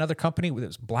bought another company. It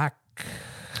was Black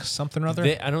something or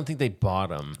other. I don't think they bought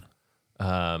them.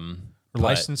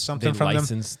 Licensed something from them.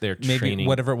 Licensed their Maybe training,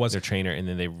 whatever it was. their trainer, and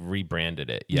then they rebranded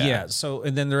it. Yeah. So,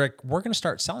 and then they're like, we're going to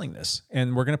start selling this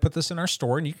and we're going to put this in our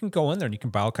store, and you can go in there and you can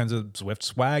buy all kinds of Zwift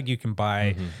swag. You can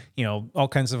buy, all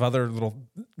kinds of other little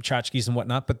tchotchkes and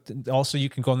whatnot. But also you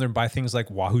can go in there and buy things like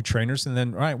Wahoo trainers. And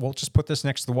then, all right, we'll just put this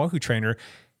next to the Wahoo trainer.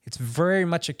 It's very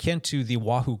much akin to the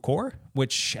Wahoo Core,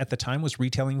 which at the time was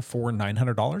retailing for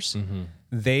 $900.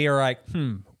 They are like,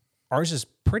 ours is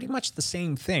pretty much the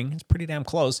same thing. It's pretty damn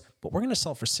close, but we're going to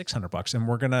sell it for $600, and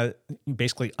we're going to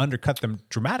basically undercut them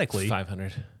dramatically.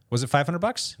 500. Was it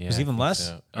 $500? Yeah, it was even I think less.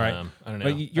 so. All right, I don't know.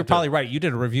 But you're probably right. You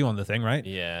did a review on the thing, right?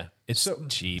 Yeah, it's so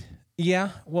cheap. Yeah.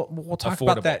 Well, we'll talk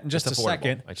Affordable. about that in just It's a affordable,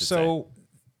 second. I should So,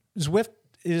 Zwift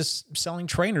is selling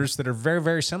trainers that are very,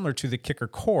 very similar to the Kicker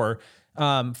Core.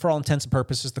 For all intents and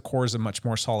purposes, the Core is a much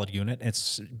more solid unit.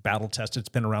 It's battle tested. It's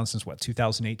been around since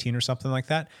 2018 or something like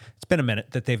that. It's been a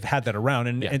minute that they've had that around,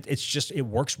 and it's just, it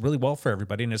works really well for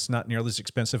everybody, and it's not nearly as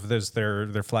expensive as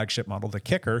their flagship model, the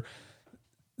Kicker.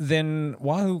 then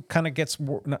Wahoo kind of gets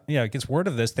word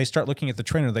of this. They start looking at the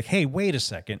trainer like, hey, wait a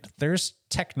second. There's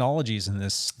technologies in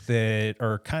this that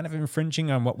are kind of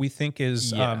infringing on what we think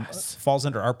is falls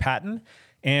under our patent.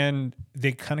 And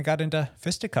they kind of got into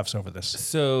fisticuffs over this.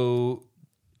 So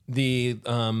the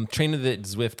trainer that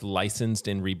Zwift licensed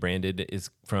and rebranded it's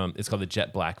called the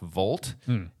Jet Black Volt.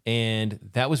 And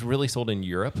that was really sold in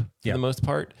Europe for the most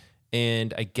part.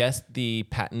 And I guess the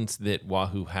patents that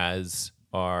Wahoo has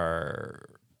are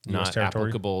not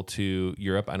applicable to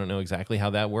Europe. I don't know exactly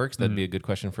how that works. That'd be a good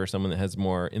question for someone that has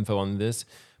more info on this.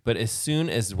 But as soon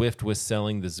as Zwift was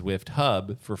selling the Zwift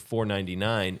Hub for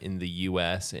 $4.99 in the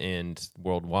US and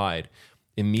worldwide,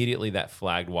 immediately that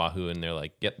flagged Wahoo, and they're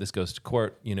like, "Yep, this goes to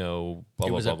court." You know, blah, it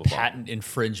blah, was blah, a blah, blah. patent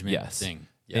infringement thing.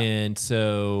 Yeah. And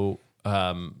so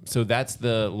that's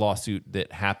the lawsuit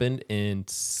that happened and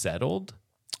settled.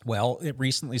 Well, it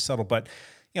recently settled, but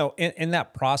in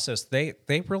that process, they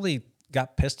really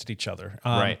got pissed at each other.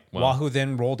 Right. Well, Wahoo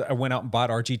then went out and bought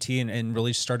RGT and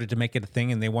really started to make it a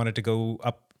thing, and they wanted to go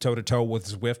up toe to toe with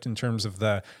Zwift in terms of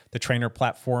the trainer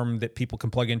platform that people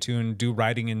can plug into and do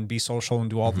riding and be social and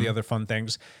do all the other fun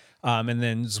things. And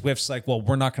then Zwift's like, well,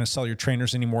 we're not going to sell your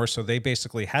trainers anymore. So they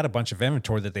basically had a bunch of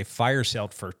inventory that they fire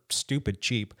sold for stupid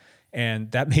cheap.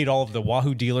 And that made all of the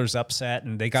Wahoo dealers upset,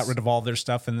 and they got rid of all their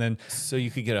stuff. And then, so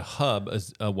you could get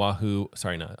a Wahoo.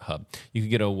 Sorry, not a hub. You could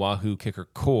get a Wahoo Kicker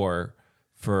Core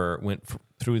through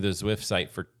the Zwift site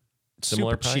for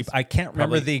similar super price? cheap. I can't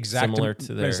remember Probably the exact similar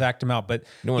to their, exact amount, but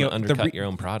you don't want to undercut your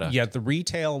own product. Yeah, the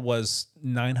retail was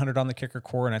 $900 on the Kicker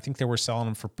Core, and I think they were selling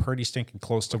them for pretty stinking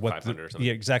close to what. $500 or something.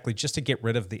 Yeah, exactly, just to get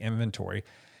rid of the inventory.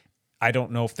 I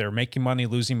don't know if they're making money,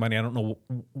 losing money. I don't know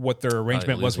what their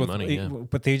arrangement was with money,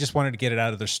 but they just wanted to get it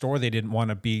out of their store. They didn't want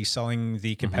to be selling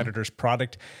the competitor's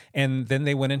product. And then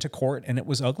they went into court, and it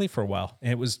was ugly for a while.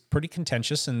 And it was pretty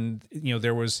contentious, and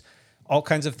there was all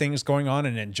kinds of things going on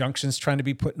and injunctions trying to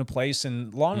be put into place.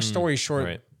 And long story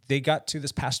short, they got to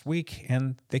this past week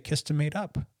and they kissed and made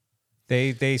up.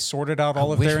 They sorted out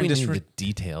all of their industry. We knew the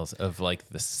details of like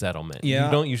the settlement. Yeah.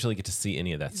 You don't usually get to see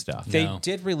any of that stuff. They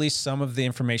did release some of the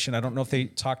information. I don't know if they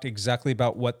talked exactly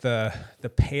about what the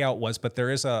payout was, but there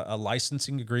is a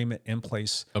licensing agreement in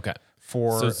place. Okay. So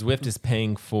Zwift is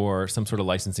paying for some sort of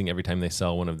licensing every time they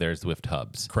sell one of their Zwift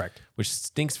hubs. Correct. Which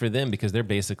stinks for them because they're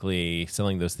basically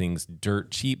selling those things dirt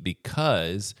cheap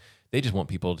because they just want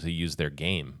people to use their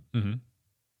game. Mm-hmm.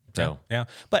 So yeah.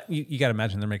 But you got to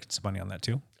imagine they're making some money on that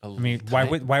too. I mean, why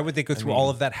would they go through all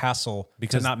of that hassle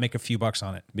to not make a few bucks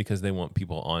on it? Because they want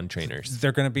people on trainers.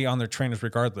 They're going to be on their trainers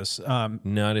regardless.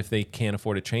 Not if they can't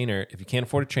afford a trainer. If you can't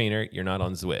afford a trainer, you're not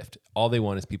on Zwift. All they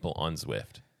want is people on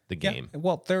Zwift, the game.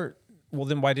 Well,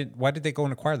 then why did they go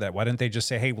and acquire that? Why didn't they just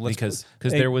say, hey, well, let's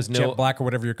because there was no Jet Black or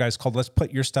whatever your guys called. Let's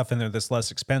put your stuff in there that's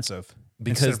less expensive.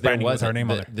 Because there was our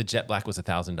name on the Jet Black was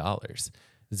 $1,000.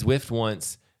 Zwift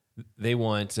wants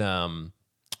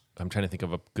I'm trying to think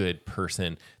of a good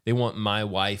person. They want my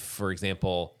wife, for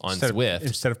example, on Zwift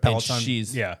instead of Peloton.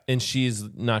 And she's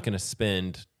not going to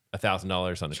spend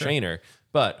 $1,000 on a trainer.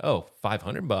 But $500,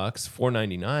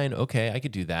 $499. Okay, I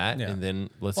could do that, and then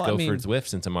let's go for Zwift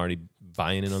since I'm already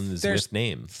buying it on the Zwift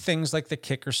name. Things like the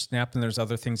Kicker Snap, and there's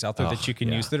other things out there that you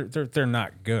can use that they're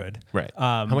not good. Right.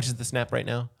 How much is the Snap right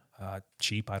now?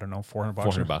 Cheap, I don't know, $400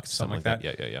 $400, something like that.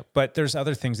 Yeah. But there's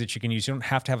other things that you can use. You don't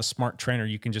have to have a smart trainer.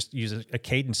 You can just use a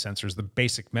cadence sensor is the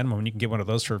basic minimum, and you can get one of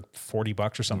those for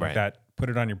 $40 or something like that. Put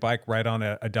it on your bike, ride on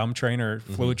a dumb trainer,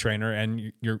 fluid trainer,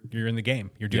 and you're in the game.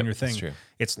 You're doing your thing. That's true.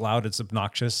 It's loud. It's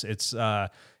obnoxious. It's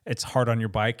hard on your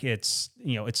bike. It's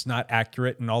it's not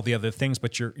accurate and all the other things,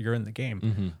 but you're in the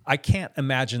game. I can't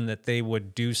imagine that they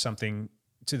would do something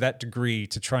to that degree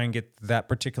to try and get that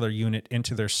particular unit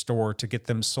into their store, to get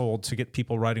them sold, to get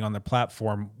people riding on their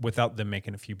platform without them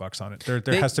making a few bucks on it. There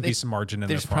has to be some margin in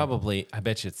there. There's probably, I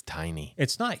bet you it's tiny.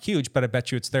 It's not huge, but I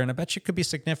bet you it's there, and I bet you it could be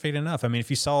significant enough. I mean,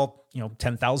 if you sell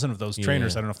 10,000 of those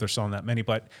trainers, I don't know if they're selling that many,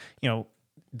 but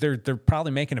they're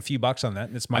probably making a few bucks on that,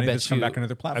 and it's money that's come back into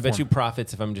their platform. I bet you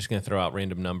profits, if I'm just going to throw out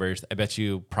random numbers, I bet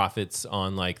you profits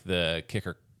on like the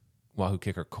Wahoo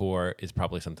Kicker Core is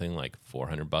probably something like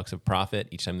 $400 of profit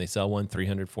each time they sell one,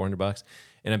 $300, $400.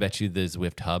 And I bet you the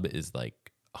Zwift Hub is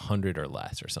like 100 or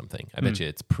less or something. I bet you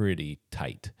it's pretty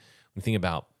tight. When you think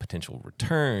about potential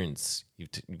returns, you've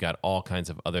got all kinds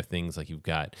of other things, like you've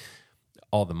got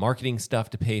all the marketing stuff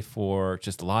to pay for,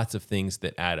 just lots of things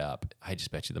that add up. I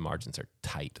just bet you the margins are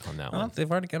tight on that one.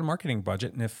 They've already got a marketing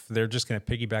budget, and if they're just going to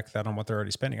piggyback that on what they're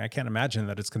already spending, I can't imagine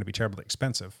that it's going to be terribly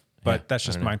expensive. But that's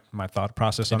just my thought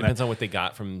process It on depends that. on what they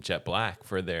got from Jet Black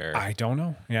for their. I don't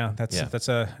know. Yeah, that's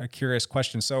a curious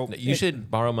question. So You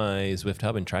should borrow my Zwift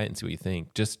Hub and try it and see what you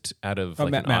think, just out of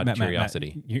Matt,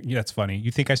 curiosity. That's funny.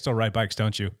 You think I still ride bikes,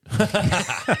 don't you?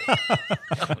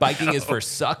 Biking is for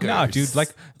suckers. No, dude. Like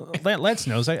Lance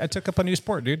knows, I took up a new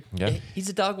sport, dude. Yeah. He's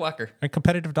a dog walker. A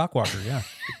competitive dog walker. Yeah.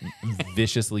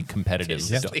 Viciously competitive.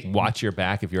 Viciously. Watch your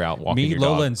back if you're out walking Me, your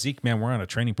Lola, dog. and Zeke, man, we're on a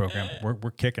training program.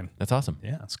 We're kicking. That's awesome.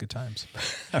 Yeah, it's good times.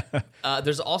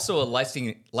 There's also a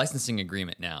licensing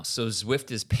agreement now. So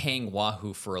Zwift is paying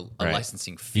Wahoo for a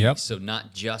licensing fee. Yep. So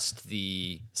not just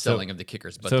the selling of the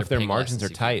kickers, but So they're if their paying margins are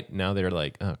licensing fee. tight, now they're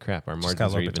like, oh crap, our margins got a are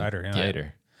little even bit tighter, yeah.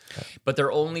 tighter. But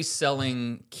they're only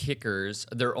selling kickers.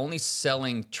 They're only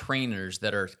selling trainers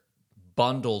that are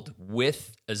bundled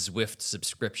with a Zwift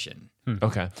subscription.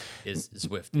 Okay. Is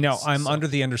Zwift? No, is. I'm So- under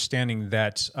the understanding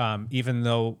that even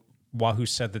though Wahoo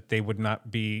said that they would not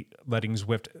be letting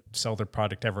Zwift sell their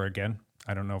product ever again,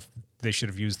 I don't know if they should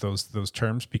have used those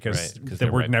terms because Right, 'cause the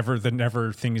they're word the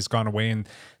never thing has gone away, and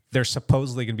they're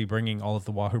supposedly going to be bringing all of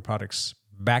the Wahoo products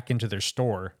back into their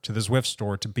store, to the Zwift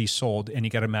store, to be sold. And you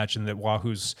got to imagine that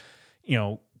Wahoo's,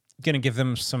 going to give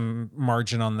them some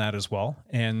margin on that as well.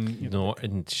 And No,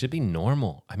 and it should be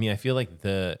normal. I mean, I feel like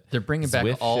they're bringing back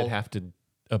Zwift all- should have to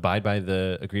abide by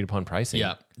the agreed upon pricing.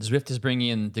 Yeah, Zwift is bringing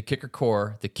in the kicker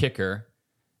core, the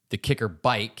kicker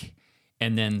bike,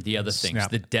 and then the other things,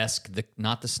 Snap. the desk,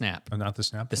 not the snap. not the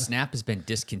Snap. The snap has been Well,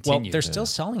 discontinued. they're still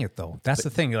selling it though. That's the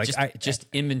thing. Like just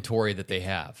inventory that they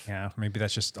have. yeah, maybe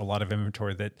that's just a lot of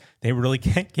inventory that they really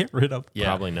can't get rid of. Yeah.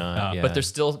 Probably not. Yeah. But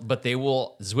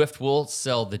Zwift will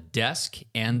sell the desk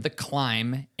and the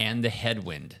climb and the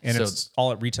headwind. And so it's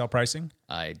all at retail pricing.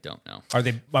 I don't know. Are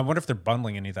they? I wonder if they're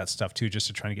bundling any of that stuff too, just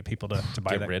to try to get people to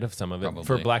buy Get that. rid of some of it. Probably.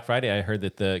 For Black Friday, I heard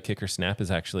that the kicker snap is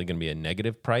actually going to be a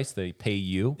negative price. They pay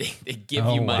you. They give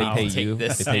Oh, you money wow. to Pay take you.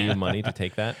 this. They pay you money to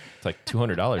take that. It's like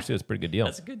 $200 too. It's a pretty good deal.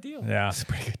 That's a good deal. Yeah. It's a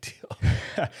pretty good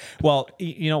deal. Well,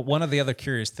 one of the other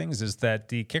curious things is that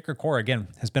the kicker core again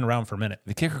has been around for a minute.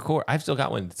 The kicker core, I've still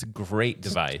got one. It's a great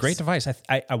device. Great device.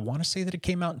 I want to say that it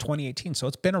came out in 2018, so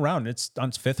it's been around. It's on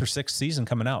its 5th or 6th season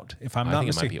coming out. If I'm I not think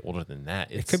it might mistaken, be older than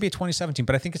that. it could be 2017,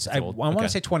 but I think it's. I old. want to Okay.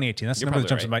 say 2018. That's the You're number that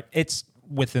jumps probably in my. It's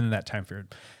within that time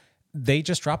period. They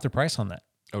just dropped their price on that.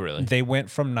 Oh, really? They went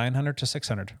from 900 to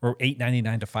 600, or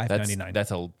 899 to 599.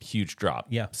 That's a huge drop.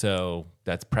 Yeah. So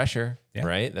that's pressure, Yeah.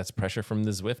 right? That's pressure from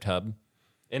the Zwift Hub.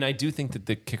 And I do think that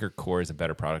the kicker core is a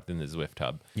better product than the Zwift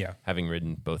Hub. Yeah. Having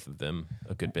ridden both of them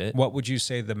a good bit. What would you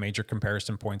say the major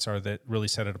comparison points are that really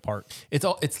set it apart?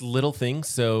 It's little things.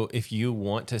 So if you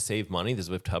want to save money, the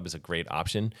Zwift Hub is a great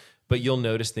option. But you'll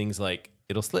notice things like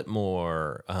it'll slip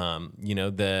more.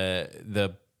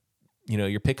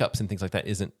 Your pickups and things like that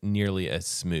isn't nearly as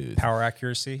smooth. Power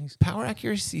accuracy? Power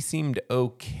accuracy seemed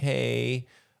okay.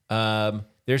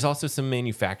 There's also some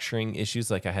manufacturing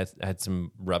issues. Like I had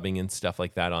some rubbing and stuff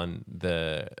like that on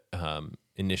the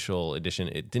initial edition.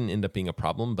 It didn't end up being a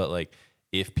problem, but like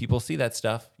if people see that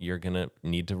stuff, you're gonna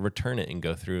need to return it and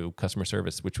go through customer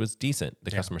service, which was decent.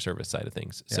 The customer service side of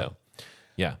things. So,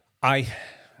 yeah,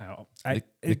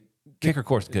 The kicker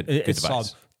core is good. Good it's device.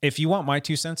 solid. If you want my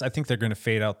 2 cents, I think they're going to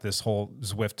fade out this whole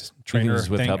Zwift trainer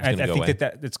Zwift thing. Hub's I gonna go think away?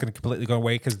 that it's going to completely go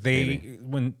away because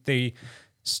when they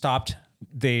stopped,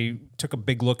 they took a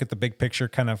big look at the big picture,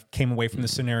 kind of came away from the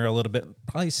scenario a little bit,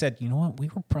 probably said, you know what, we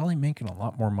were probably making a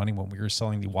lot more money when we were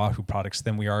selling the Wahoo products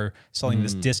than we are selling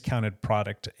this discounted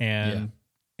product. And,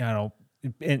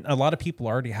 and a lot of people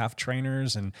already have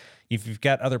trainers, and if you've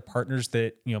got other partners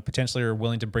that potentially are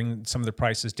willing to bring some of the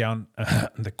prices down,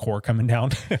 the core coming down,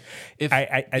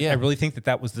 I really think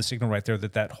that was the signal right there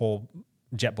that whole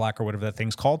Jet Black or whatever that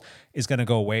thing's called is going to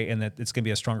go away, and that it's going to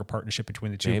be a stronger partnership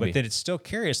between the two. Maybe. But that it's still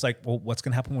curious, like, well, what's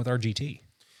going to happen with our GT?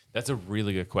 That's a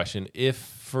really good question. If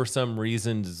for some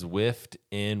reason Zwift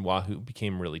and Wahoo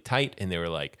became really tight and they were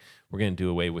like, we're going to do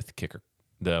away with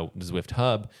the Zwift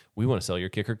Hub, we want to sell your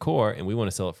kicker core and we want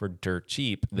to sell it for dirt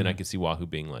cheap, then I could see Wahoo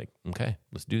being like, okay,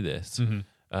 let's do this.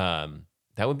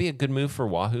 That would be a good move for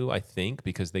Wahoo, I think,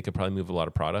 because they could probably move a lot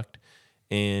of product.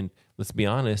 And let's be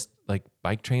honest, like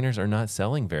bike trainers are not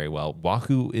selling very well.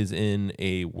 Wahoo is in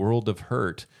a world of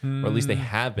hurt, or at least they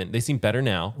have been. They seem better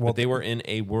now, but they were in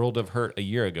a world of hurt a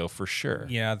year ago for sure.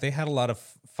 Yeah, they had a lot of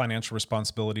financial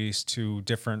responsibilities to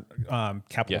different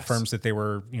capital firms that they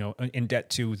were, in debt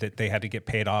to, that they had to get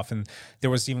paid off. And there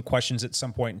was even questions at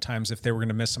some point in times if they were going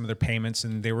to miss some of their payments,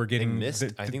 and they were getting I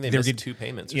think they missed 2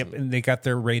 payments. Yep, and they got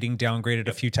their rating downgraded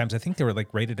a few times. I think they were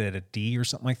like rated at a D or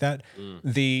something like that.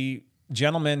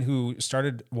 gentleman who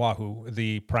started Wahoo,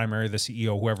 the primary, the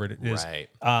CEO, whoever it is, Right.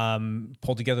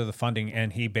 pulled together the funding,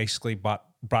 and he basically brought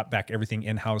back everything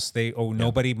in-house. They owe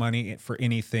nobody money for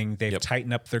anything. They've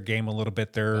tightened up their game a little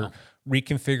bit. They're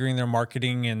reconfiguring their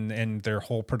marketing and their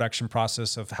whole production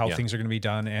process of how things are going to be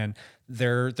done. And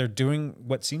they're doing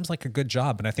what seems like a good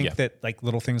job. And I think that like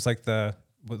little things like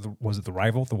was it the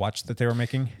Rival, the watch that they were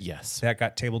making? Yes. That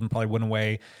got tabled and probably went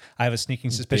away. I have a sneaking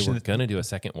They suspicion were going to do a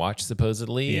second watch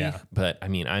supposedly. Yeah. But I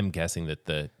mean, I'm guessing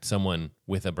that someone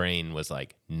with a brain was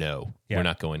like, no, we're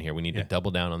not going here. We need to double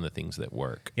down on the things that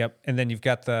work. Yep. And then you've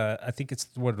got I think it's,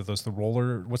 what are those? The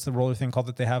roller, what's the roller thing called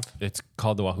that they have? It's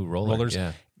called the Wahoo Roller. Rollers.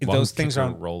 Yeah. Those Wahoo things are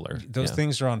Kicker on roller. Those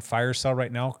things are on fire sale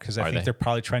right now because I think they? they're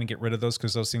probably trying to get rid of those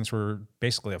because those things were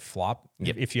basically a flop,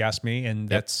 if you ask me. And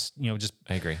that's, just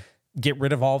I agree. get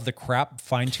rid of all of the crap,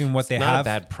 fine tune what they Not have. a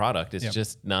bad product. It's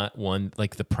just not one,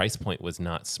 like the price point was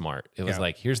not smart. It was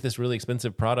like, here's this really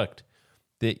expensive product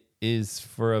that is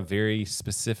for a very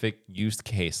specific use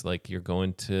case. Like you're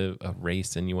going to a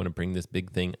race and you want to bring this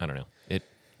big thing. I don't know.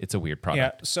 It's a weird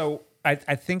product. Yeah. So I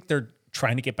think they're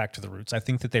trying to get back to the roots. I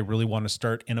think that they really want to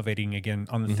start innovating again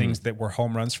on the things that were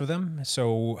home runs for them.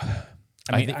 So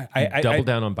I think double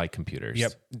down on bike computers.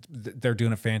 Yep. They're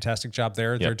doing a fantastic job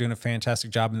there. They're doing a fantastic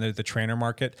job in the trainer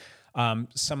market.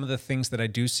 Some of the things that I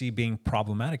do see being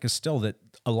problematic is still that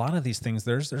a lot of these things,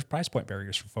 there's price point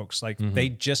barriers for folks. Like they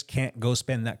just can't go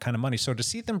spend that kind of money. So to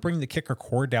see them bring the kicker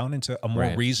core down into a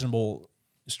more reasonable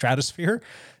stratosphere,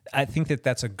 I think that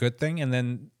that's a good thing. And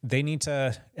then they need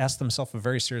to ask themselves a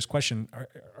very serious question.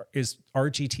 Is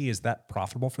RGT, is that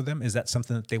profitable for them? Is that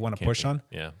something that they want to push on?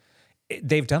 Yeah.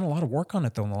 They've done a lot of work on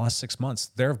it though in the last 6 months.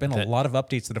 There have been a lot of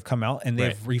updates that have come out and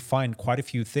they've refined quite a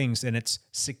few things and it's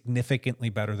significantly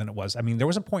better than it was. I mean, there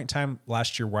was a point in time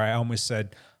last year where I almost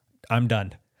said, I'm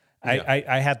done.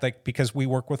 I had because we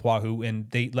work with Wahoo and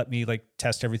they let me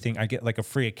test everything. I get a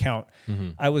free account.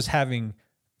 I was having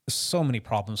so many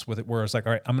problems with it where I was like,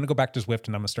 all right, I'm going to go back to Zwift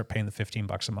and I'm going to start paying the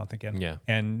 $15 a month again. Yeah.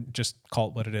 And just call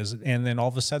it what it is. And then all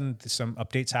of a sudden some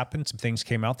updates happened. Some things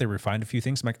came out. They refined a few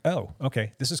things. I'm like, oh,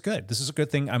 okay, this is good. This is a good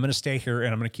thing. I'm going to stay here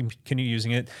and I'm going to continue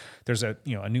using it. There's a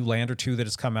new land or two that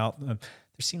has come out. There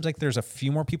seems like there's a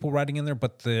few more people riding in there,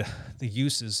 but the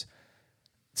use is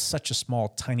such a small,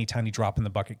 tiny drop in the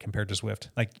bucket compared to Zwift.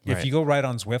 If you go ride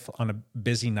on Zwift on a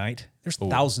busy night, there's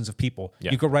thousands of people.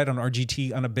 Yeah. You go ride on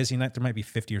RGT on a busy night, there might be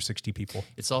 50 or 60 people.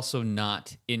 It's also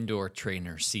not indoor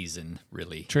trainer season,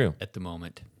 really. True. At the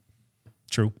moment.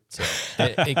 True. So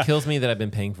it kills me that I've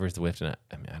been paying for Zwift and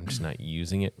I'm just not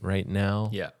using it right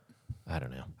now. Yeah. I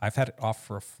don't know. I've had it off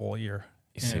for a full year.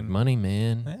 You save money,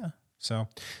 man. Yeah. So,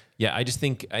 yeah, I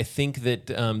think that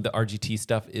the RGT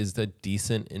stuff is a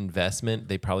decent investment.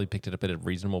 They probably picked it up at a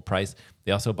reasonable price.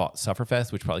 They also bought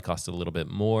Sufferfest, which probably cost a little bit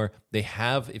more. They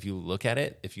have, if you look at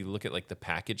the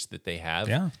package that they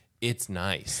have, it's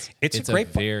nice. It's a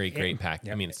very great package.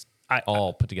 Yeah. I mean, it's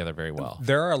all put together very well.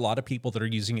 There are a lot of people that are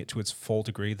using it to its full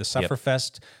degree. The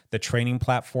Sufferfest, the training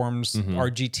platforms,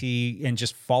 RGT, and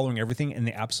just following everything, and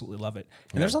they absolutely love it.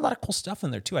 And there's a lot of cool stuff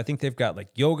in there too. I think they've got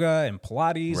yoga and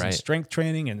Pilates and strength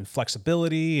training and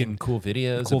flexibility and cool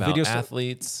videos about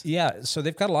athletes. Yeah, so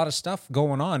they've got a lot of stuff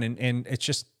going on, and it's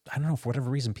just, I don't know, for whatever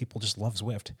reason, people just love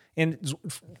Zwift. And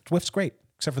Zwift's great,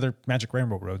 except for their Magic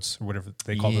Rainbow roads or whatever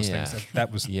they call those things.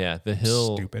 That was the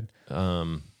hill stupid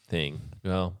thing.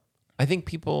 Well, I think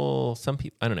some people,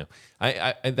 I don't know.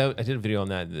 I did a video on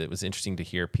that. It was interesting to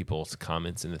hear people's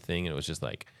comments in the thing. And it was just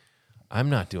like, I'm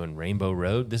not doing Rainbow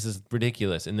Road. This is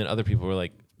ridiculous. And then other people were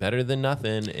like, better than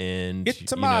nothing. And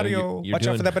it's a Mario. Watch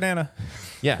out for that banana.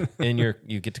 Yeah. And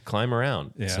you get to climb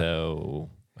around. Yeah. So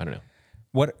I don't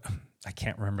know. I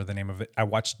can't remember the name of it. I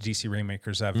watched DC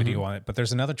Rainmaker's video on it, but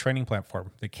there's another training platform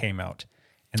that came out.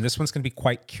 And this one's going to be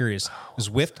quite curious.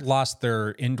 Zwift lost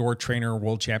their indoor trainer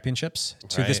world championships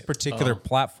to this particular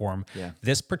platform. Yeah.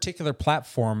 This particular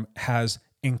platform has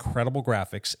incredible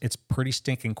graphics. It's pretty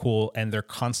stinking cool, and they're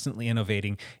constantly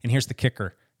innovating. And here's the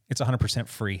kicker. It's 100%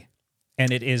 free.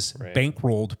 And it is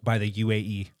bankrolled by the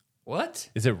UAE. What?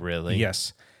 Is it really?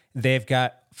 Yes. They've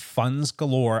got funds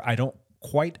galore. I don't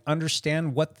quite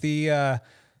understand what the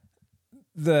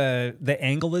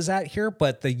angle is at here,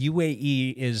 but the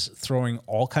UAE is throwing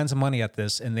all kinds of money at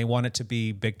this and they want it to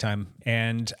be big time.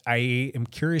 And I am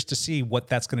curious to see what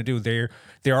that's going to do.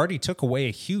 They already took away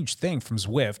a huge thing from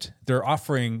Zwift. They're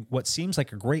offering what seems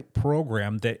like a great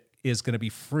program that is going to be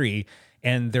free,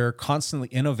 and they're constantly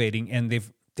innovating, and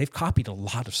they've they've copied a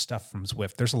lot of stuff from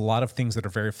Zwift. There's a lot of things that are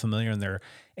very familiar in there.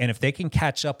 And if they can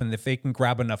catch up and if they can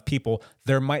grab enough people,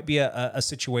 there might be a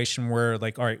situation where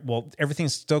like, all right, well,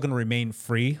 everything's still going to remain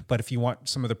free. But if you want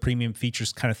some of the premium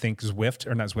features, kind of think Zwift,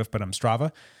 or not Zwift, but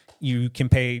Strava, you can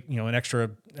pay, an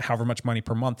extra however much money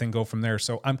per month and go from there.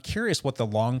 So I'm curious what the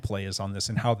long play is on this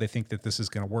and how they think that this is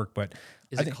going to work. But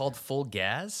Is it called Full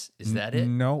Gas? Is that it?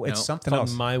 No, it's something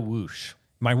else. My Whoosh.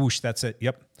 My Whoosh, that's it.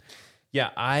 Yep.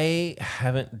 Yeah, I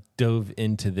haven't dove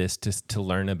into this to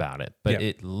learn about it, but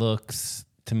it looks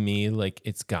to me like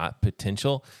it's got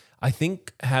potential. I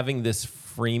think having this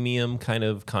freemium kind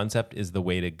of concept is the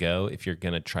way to go if you're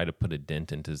going to try to put a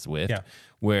dent into Zwift,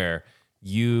 where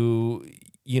you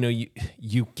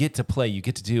get to play, you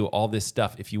get to do all this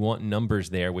stuff. If you want numbers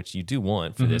there, which you do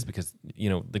want for this, because,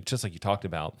 just like you talked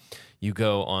about, you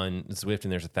go on Zwift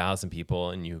and there's 1,000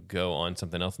 people and you go on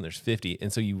something else and there's 50.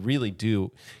 And so you really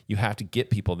do, you have to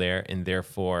get people there. And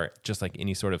therefore, just like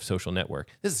any sort of social network,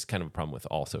 this is kind of a problem with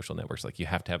all social networks. Like you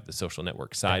have to have the social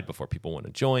network side before people want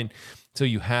to join. So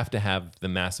you have to have the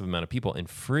massive amount of people, and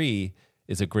free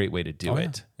is a great way to do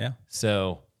it. Yeah.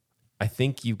 So I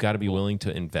think you've got to be willing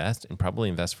to invest, and probably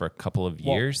invest for a couple of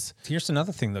years. Here's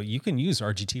another thing, though. You can use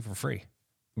RGT for free.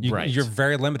 Right. You're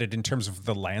very limited in terms of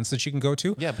the lands that you can go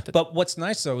to. Yeah, but what's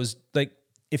nice, though, is like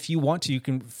if you want to, you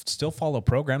can still follow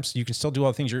programs. You can still do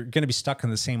all the things. You're going to be stuck in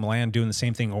the same land doing the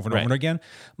same thing over and over again.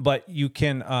 But you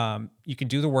can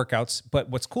do the workouts. But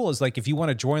what's cool is like if you want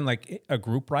to join like a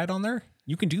group ride on there,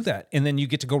 you can do that. And then you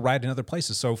get to go ride in other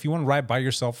places. So if you want to ride by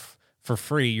yourself for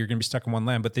free, you're going to be stuck in one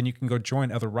land, but then you can go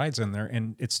join other rides in there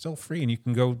and it's still free and you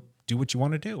can go do what you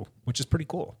want to do, which is pretty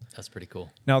cool. That's pretty cool.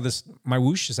 Now this My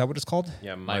Whoosh, is that what it's called?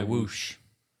 Yeah, My Whoosh.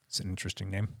 It's an interesting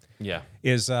name. Yeah.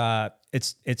 Is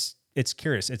it's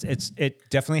curious. It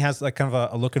definitely has like kind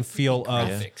of a look and feel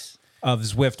of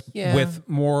Zwift with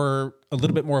a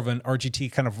little bit more of an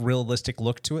RGT kind of realistic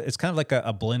look to it. It's kind of like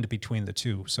a blend between the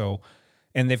two. So,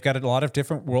 and they've got a lot of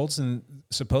different worlds, and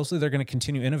supposedly they're going to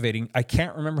continue innovating. I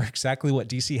can't remember exactly what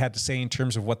DC had to say in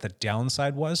terms of what the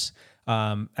downside was.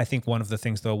 I think one of the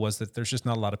things, though, was that there's just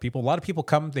not a lot of people. A lot of people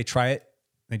come, they try it,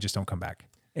 they just don't come back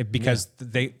because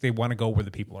they want to go where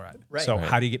the people are at. Right. So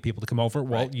how do you get people to come over?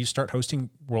 Well, you start hosting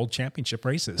world championship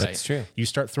races. That's true. You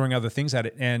start throwing other things at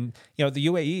it. And, the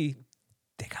UAE,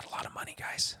 they got a lot of money,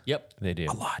 guys. Yep. They do.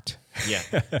 A lot. Yeah.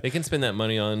 They can spend that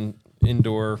money on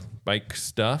indoor bike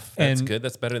stuff. That's good.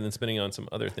 That's better than spending on some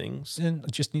other things.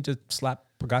 And just need to slap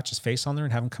Pogacar's face on there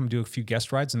and have him come do a few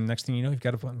guest rides. And the next thing you know, you've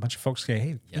got a bunch of folks say,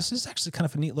 hey, this is actually kind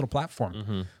of a neat little platform.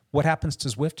 Mm-hmm. What happens to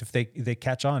Zwift if they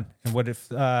catch on? And what if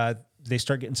they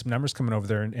start getting some numbers coming over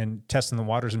there and testing the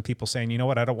waters and people saying, you know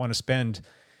what, I don't want to spend,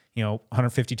 $150,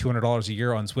 $200 a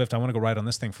year on Zwift. I want to go ride on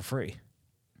this thing for free.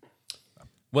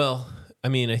 Well, I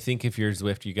mean, I think if you're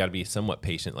Zwift, you got to be somewhat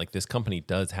patient. Like this company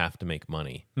does have to make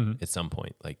money at some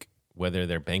point. Like whether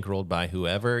they're bankrolled by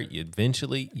whoever,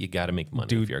 eventually you got to make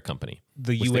money if you're a company.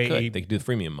 The Which UAE they could do the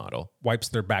freemium model. Wipes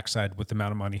their backside with the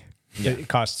amount of money it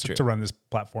costs to run this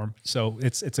platform. So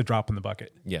it's a drop in the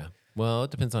bucket. Yeah. Well,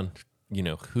 it depends on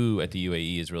who at the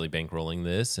UAE is really bankrolling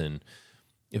this, and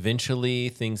eventually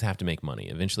things have to make money.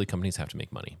 Eventually, companies have to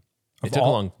make money.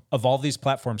 Of all these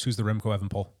platforms, who's the Remco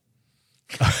Evenepoel?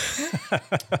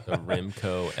 The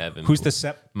Remco Evan. Who's the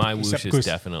Sepp? My Whoosh Sepp is Kuss.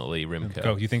 definitely Remco.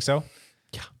 Oh, you think so?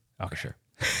 Yeah, for sure.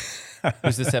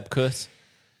 Who's the Sepp Kuss?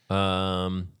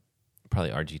 Probably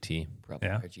RGT. Probably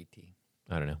Yeah. RGT.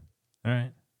 I don't know. All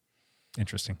right.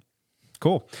 Interesting.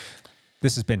 Cool.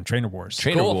 This has been Trainer Wars.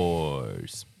 Trainer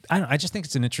Wars. I don't know, I just think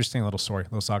it's an interesting little story,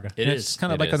 little saga. It's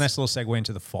kind of like a nice little segue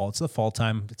into the fall. It's the fall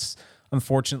time. It's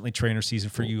unfortunately trainer season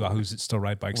for you yahoos that still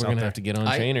ride bikes We're out going to there. have to get on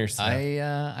trainers.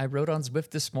 I rode on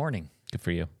Zwift this morning. Good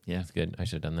for you. Yeah. It's good. I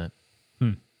should have done that.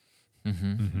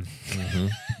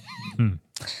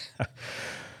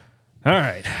 All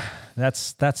right.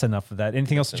 That's enough of that.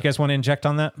 Anything else that you guys want to inject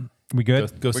on that? We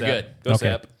good? Go We're Sepp. good. Go Okay.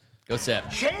 Sepp. Go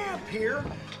Sepp. Champ here.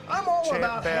 I'm all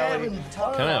about having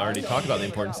fun. Kind of already talked about the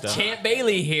important stuff. Champ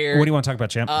Bailey here. What do you want to talk about,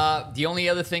 Champ? The only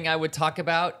other thing I would talk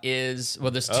about is,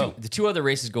 well, there's the two other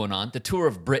races going on. The Tour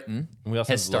of Britain We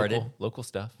also has have started. local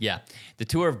stuff. Yeah, the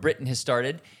Tour of Britain has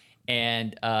started,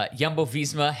 and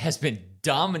Jumbo-Visma has been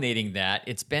dominating that.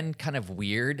 It's been kind of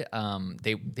weird.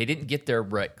 They didn't get their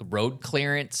road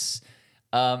clearance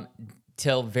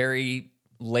till very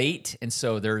late, and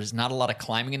so there's not a lot of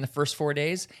climbing in the first 4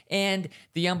 days. And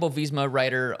the Jumbo-Visma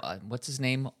rider, what's his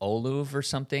name, Oluv or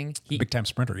something? Big time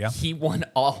sprinter, yeah. He's won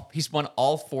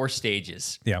all 4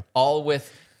 stages. Yeah. All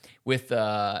with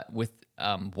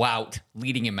Wout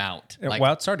leading him out.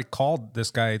 Wout's already called this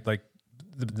guy like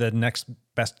the next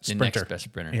best the sprinter. next best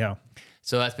sprinter. Yeah.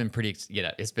 So that's been pretty.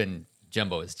 It's been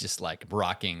Jumbo is just like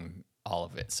rocking all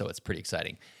of it. So it's pretty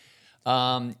exciting.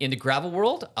 In the gravel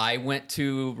world, I went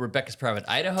to Rebecca's Private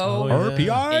Idaho.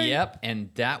 RPI? Yep. And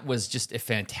that was just a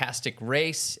fantastic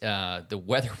race. The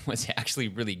weather was actually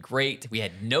really great. We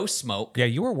had no smoke. Yeah,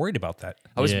 you were worried about that.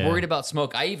 I was worried about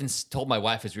smoke. I even told my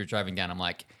wife as we were driving down, I'm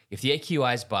like, if the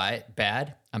AQI's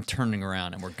bad, I'm turning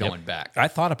around and we're going back. I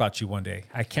thought about you one day.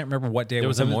 I can't remember what day it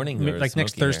was. was a morning where it was like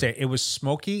next smoky there. Thursday. It was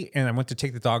smoky, and I went to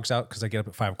take the dogs out because I get up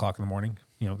at 5 o'clock in the morning.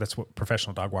 You know, that's what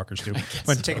professional dog walkers do.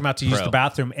 Went to take them out to use the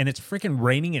bathroom, and it's freaking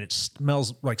raining, and it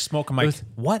smells like smoke. I'm like,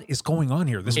 what is going on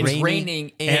here? This It's is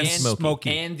raining and smoky.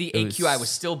 smoky. And the AQI was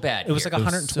still bad. It was like here.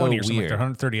 120 or so something like weird. that,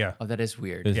 130, yeah. Oh, that is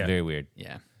weird. It was Yeah. very weird.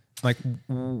 Yeah. Like,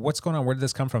 what's going on? Where did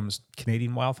this come from?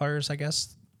 Canadian wildfires, I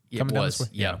guess? Coming down this way?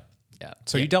 Yeah. Yeah.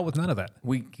 So you dealt with none of that?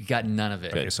 We got none of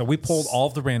it. Okay, so we pulled all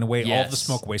of the rain away, all of the Yes.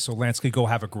 smoke away, so Lance could go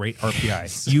have a great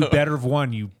RPI. You better have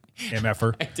won, you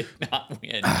MFer. I did not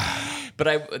win.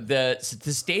 But the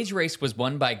stage race was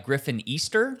won by Griffin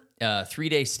Easter,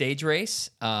 3-day stage race.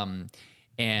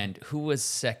 And who was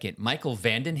second? Michael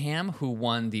Vandenham, who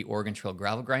won the Oregon Trail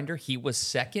Gravel Grinder. He was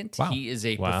second. Wow. He is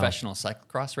a professional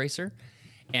cyclocross racer.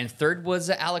 And third was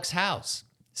Alex Howes.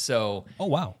 So, Oh,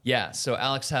 wow. yeah, so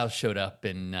Alex House showed up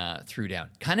and threw down.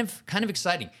 Kind of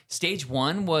exciting. Stage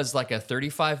 1 was like a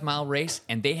 35-mile race,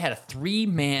 and they had a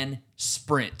 3-man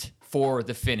sprint for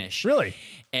the finish. Really?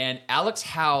 And Alex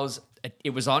House,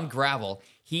 it was on gravel.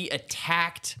 He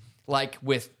attacked like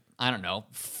with, I don't know,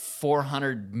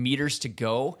 400 meters to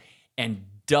go and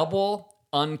double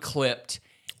unclipped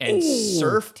and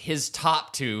surfed his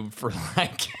top tube for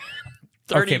like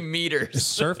 30 meters.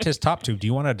 Surfed his top tube. Do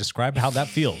you want to describe how that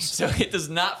feels? So it does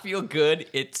not feel good.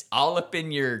 It's all up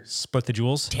in your Split the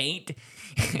jewels? taint.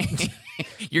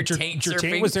 your taint your surfing.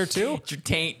 taint was there too? Your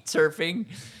taint surfing.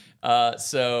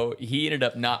 So he ended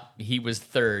up he was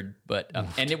third, but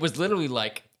and it was literally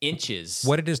like inches.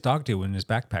 What did his dog do in his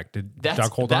backpack? Did That's,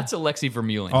 dog hold that's on? Alexi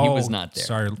Vermeulen. Oh, He was not there.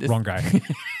 Sorry, wrong guy.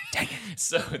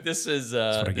 So this is what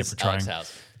I get this for is Alex trying.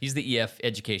 House. He's the EF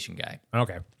education guy.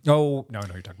 Okay. Oh, no,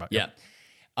 you're talking about. Yeah.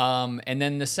 And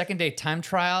then the second day time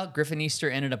trial, Griffin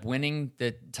Easter ended up winning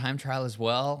the time trial as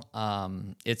well.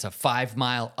 It's a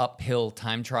 5-mile uphill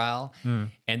time trial.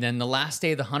 And then the last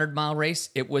day of the 100-mile race,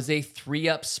 it was a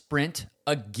 3-up sprint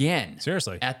again.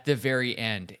 Seriously? At the very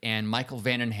end. And Michael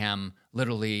Vandenham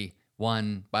literally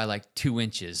won by like 2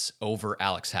 inches over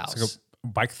Alex House. Like a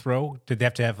bike throw? Did they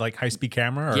have to have like high-speed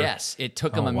camera? Or? Yes, it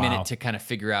took them Oh, a wow. minute to kind of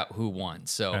figure out who won.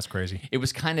 So That's crazy. It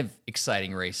was kind of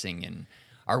exciting racing, and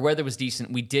our weather was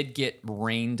decent. We did get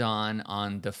rained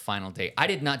on the final day. I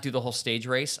did not do the whole stage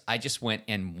race. I just went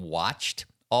and watched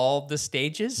all the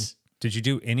stages. Did you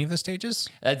do any of the stages?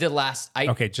 The last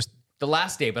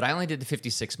day, but I only did the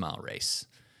 56-mile race.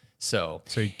 So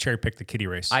you cherry-picked the kiddie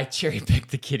race. I cherry-picked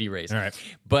the kiddie race. All right.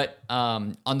 But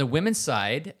on the women's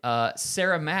side,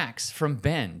 Sarah Max from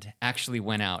Bend actually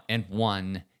went out and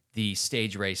won the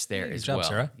stage race there as job, well.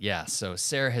 Sarah. Yeah, so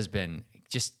Sarah has been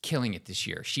just killing it this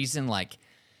year. She's in like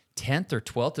 10th or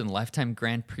 12th in Lifetime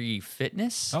Grand Prix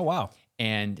Fitness. Oh, wow.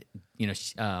 And, you know,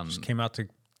 Just came out to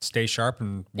stay sharp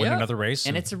and win yeah. another race.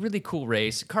 And it's a really cool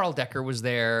race. Carl Decker was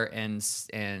there and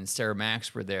Sarah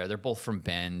Max were there. They're both from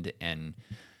Bend. And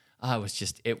I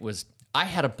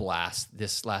had a blast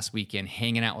this last weekend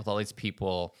hanging out with all these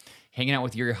people, hanging out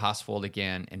with Yuri Hosfold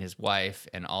again and his wife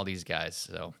and all these guys.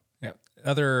 So, yeah.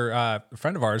 Other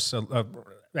friend of ours,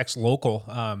 ex-local,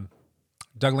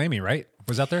 Doug Lamy, right?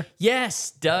 Was out there?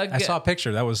 yes, Doug. I saw a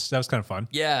picture. That was kind of fun.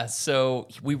 Yeah, so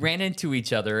we ran into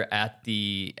each other at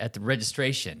the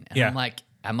registration. And Yeah.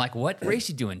 I'm like, what race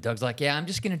you doing? Doug's like, yeah, I'm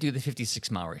just gonna do the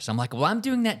 56-mile race. I'm like, well, I'm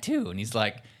doing that too. And he's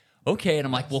like, okay. And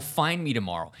I'm like, well, find me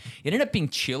tomorrow. It ended up being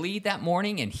chilly that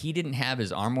morning, and he didn't have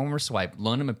his arm warmers, so I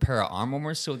loaned him a pair of arm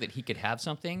warmers so that he could have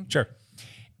something. Sure.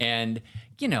 And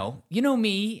you know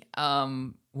me.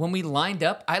 When we lined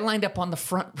up, I lined up on the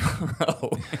front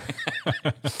row.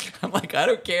 I'm like, I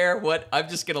don't care what. I'm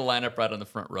just gonna line up right on the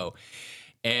front row.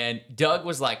 And Doug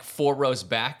was like 4 rows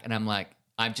back, and I'm like,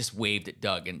 I just waved at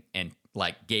Doug and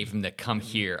like gave him the come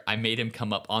here. I made him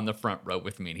come up on the front row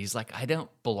with me, and he's like, I don't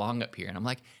belong up here, and I'm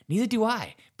like, neither do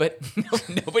I. But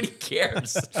nobody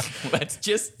cares. Let's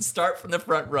just start from the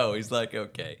front row. He's like,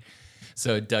 okay.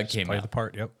 So Doug came Play out. the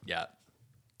part. Yep. Yeah.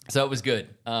 So it was good.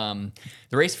 The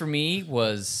race for me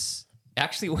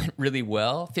actually went really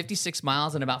well. 56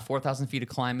 miles and about 4,000 feet of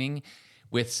climbing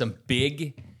with some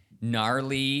big,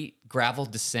 gnarly gravel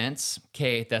descents.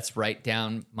 Okay, that's right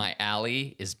down my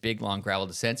alley is big, long gravel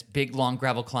descents. Big, long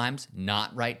gravel climbs,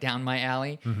 not right down my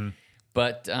alley. Mm-hmm.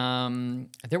 But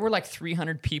there were like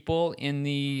 300 people in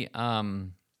the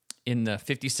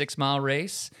 56-mile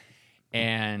race.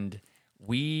 And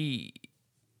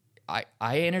I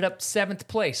ended up 7th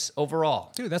place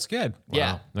overall. Dude, that's good.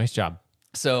 Yeah. Nice job.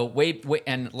 So wait,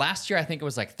 and last year I think it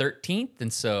was like 13th,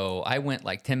 and so I went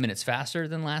like 10 minutes faster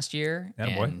than last year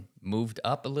and moved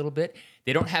up a little bit.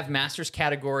 They don't have masters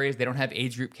categories. They don't have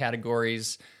age group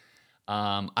categories.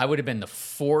 I would have been the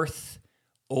 4th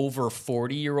over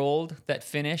 40-year-old that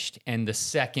finished and the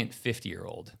 2nd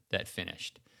 50-year-old that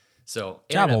finished. So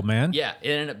Travel, man. Yeah, it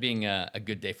ended up being a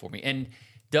good day for me. And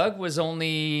Doug was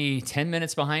only 10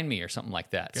 minutes behind me or something like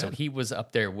that. Good. So he was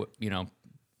up there,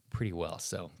 pretty well.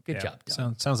 So good job,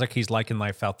 Doug. Sounds like he's liking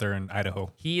life out there in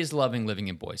Idaho. He is loving living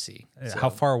in Boise. So How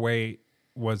far away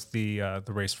was the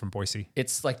race from Boise?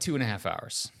 It's like 2.5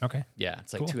 hours. Okay. Yeah,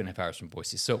 it's like Cool. 2.5 hours from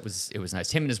Boise. So it was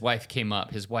nice. Him and his wife came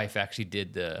up. His wife actually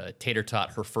did the Tater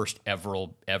Tot, her first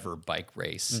ever bike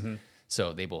race. Mm-hmm.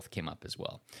 So they both came up as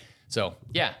well. So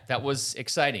yeah, that was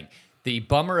exciting. The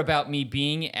bummer about me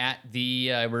being at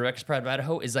the Rebecca's Pride of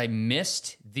Idaho is I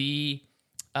missed the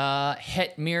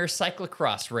Hetmere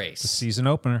cyclocross race. The season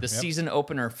opener. The season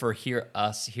opener for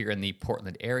us here in the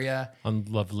Portland area. On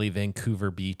lovely Vancouver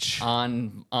Beach.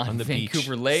 On the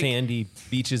Vancouver beach, Lake. sandy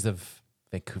beaches of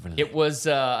Vancouver Lake. It was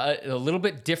a little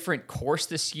bit different course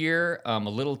this year, a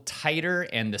little tighter,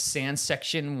 and the sand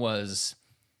section was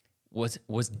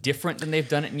different than they've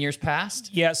done it in years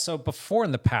past. Yeah, so before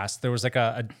in the past, there was like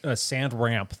a sand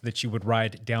ramp that you would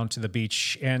ride down to the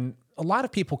beach, and a lot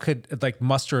of people could like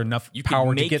muster enough You could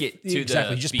power make to get it to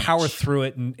exactly. the You just beach. power through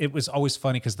it, and it was always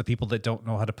funny because the people that don't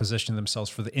know how to position themselves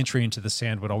for the entry into the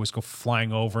sand would always go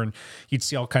flying over, and you'd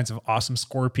see all kinds of awesome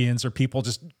scorpions or people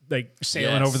just like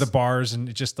sailing Yes. over the bars, and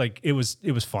it just like it was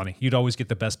funny. You'd always get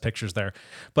the best pictures there,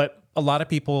 but a lot of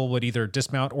people would either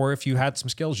dismount, or if you had some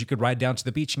skills, you could ride down to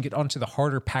the beach and get onto the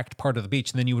harder packed part of the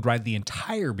beach, and then you would ride the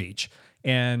entire beach.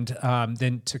 And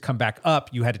then to come back up,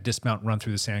 you had to dismount and run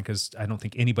through the sand because I don't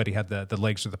think anybody had the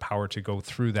legs or the power to go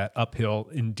through that uphill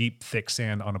in deep, thick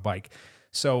sand on a bike.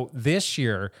 So this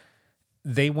year,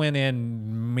 they went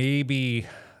in maybe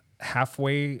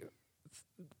halfway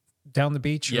down the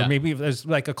beach, Yeah. or maybe it was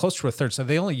like a close to a third. So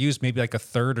they only used maybe like a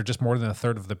third or just more than a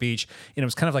third of the beach. And it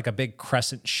was kind of like a big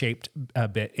crescent shaped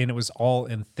bit. And it was all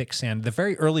in thick sand. The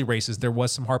very early races, there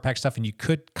was some hard pack stuff and you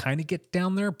could kind of get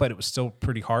down there, but it was still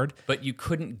pretty hard. But you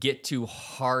couldn't get to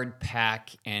hard pack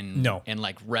and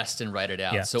like rest and ride it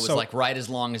out. Yeah. So it was So- like ride as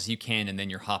long as you can and then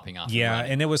you're hopping off. Yeah, and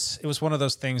running. and it was one of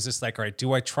those things. It's like, all right,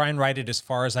 do I try and ride it as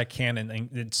far as I can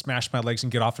and smash my legs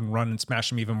and get off and run and smash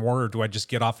them even more, or do I just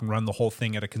get off and run the whole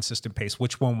thing at a consistent pace?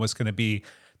 Which one was going to be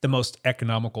the most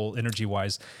economical energy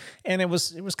wise? And it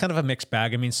was kind of a mixed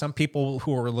bag. I mean, some people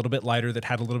who were a little bit lighter that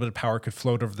had a little bit of power could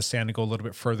float over the sand and go a little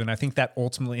bit further. And I think that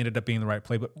ultimately ended up being the right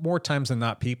play. But more times than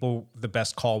not, the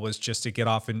best call was just to get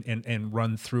off and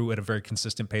run through at a very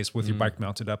consistent pace with your bike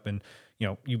mounted up, and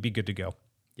you'd be good to go.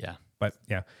 Yeah. But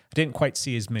yeah, I didn't quite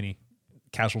see as many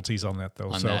casualties on that though.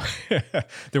 On So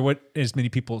there weren't as many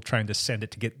people trying to send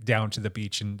it to get down to the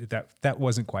beach, and that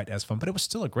wasn't quite as fun, but it was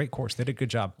still a great course. They did a good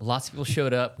job. Lots of people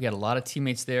showed up. We had a lot of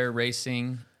teammates there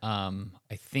racing. I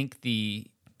think the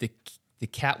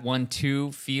Cat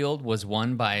 1-2 field was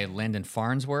won by Landon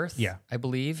Farnsworth. Yeah. I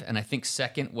believe. And I think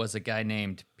second was a guy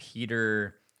named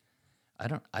Peter. I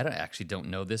don't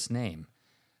know this name.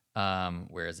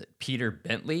 Where is it? Peter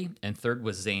Bentley, and third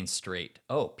was Zane Strait.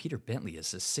 Oh, Peter Bentley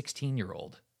is a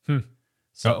 16-year-old.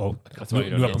 So That's why you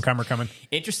don't new know. up and comer coming.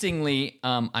 interestingly,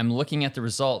 I'm looking at the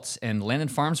results, and Landon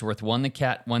Farnsworth won the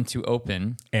Cat 1-2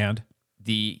 Open. And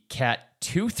The Cat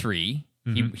 2-3.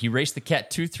 He raced the Cat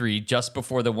 2-3 just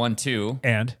before the 1-2,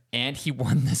 and he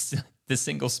won the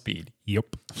single speed. Yep.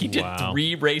 He did Wow.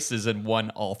 3 races and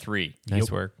won all 3.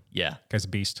 Nice work. Yeah, Guy's a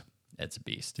beast. that's a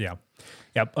beast. Yeah.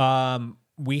 Yep.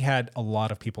 We had a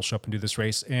lot of people show up and do this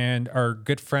race, and our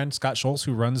good friend Scott Scholes,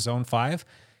 who runs Zone 5,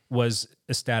 was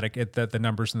ecstatic at the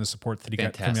numbers and the support that he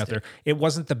got coming out there. Fantastic. It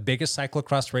wasn't the biggest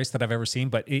cyclocross race that I've ever seen,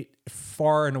 but it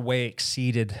far and away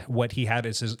exceeded what he had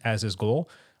as his goal.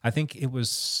 I think it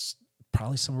was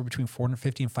probably somewhere between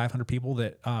 450 and 500 people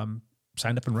that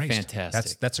signed up and raced.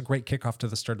 Fantastic. That's a great kickoff to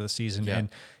the start of the season, Yeah. and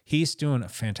he's doing a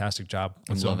fantastic job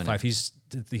with Zone loving 5.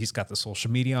 He's got the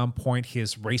social media on point.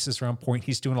 His races are on point.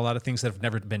 He's doing a lot of things that have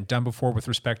never been done before with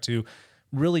respect to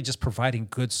really just providing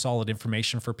good, solid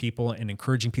information for people and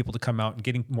encouraging people to come out and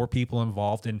getting more people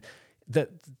involved. And that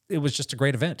it was just a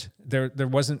great event. There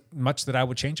wasn't much that I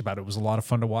would change about it. It was a lot of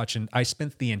fun to watch, and I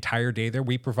spent the entire day there.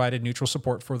 We provided neutral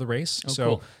support for the race, so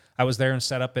cool. I was there and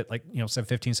set up at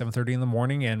 7:15, 7:30 in the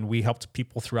morning, and we helped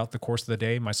people throughout the course of the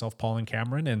day, myself, Paul, and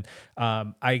Cameron. And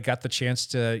I got the chance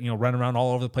to run around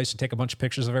all over the place and take a bunch of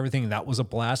pictures of everything, and that was a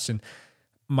blast. And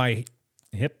my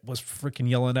hip was freaking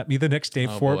yelling at me the next day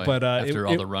Oh, for boy. it. But After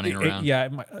all the running around.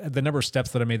 the number of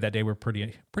steps that I made that day were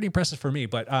pretty impressive for me.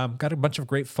 But got a bunch of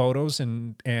great photos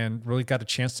and really got a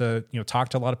chance to talk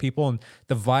to a lot of people. And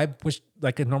the vibe was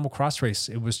like a normal cross race.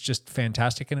 It was just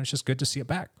fantastic, and it was just good to see it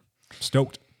back.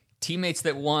 Stoked. Teammates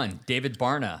that won: David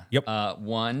Barna. Yep.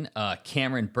 Won.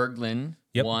 Cameron Berglund.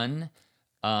 Yep. Won.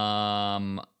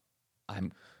 I'm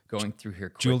going through here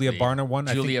quickly. Julia Barna won.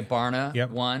 Julia Barna Yep.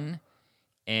 won.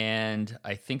 And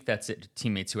I think that's it.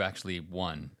 Teammates who actually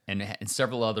won, and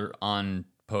several other on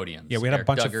podiums. Yeah, we had Eric a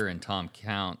bunch Duggar and Tom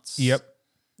Counts. Yep.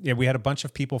 Yeah, we had a bunch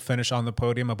of people finish on the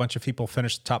podium. A bunch of people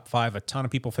finished top 5. A ton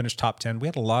of people finished top 10. We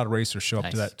had a lot of racers show up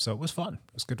to Nice. that, so it was fun.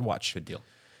 It was good to watch. Good deal.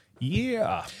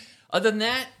 Yeah. Other than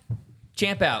that,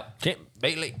 Champ out. Champ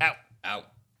Bailey out. Out.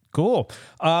 Cool.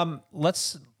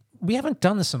 We haven't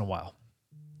done this in a while.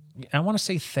 I want to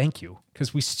say thank you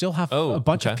because we still have a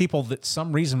bunch of people that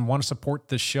some reason want to support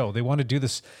this show. They want to do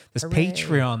this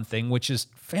Patreon thing, which is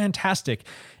fantastic.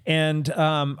 And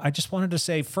I just wanted to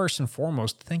say first and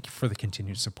foremost, thank you for the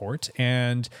continued support.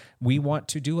 And we want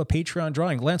to do a Patreon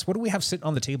drawing. Lance, what do we have sitting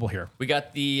on the table here? We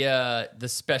got the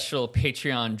special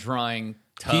Patreon drawing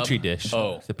tub. Petri dish.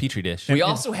 Oh, It's a Petri dish. we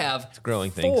also have growing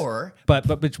things. 4.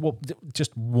 But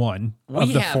just one of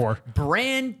We the have 4.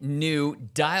 brand new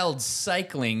dialed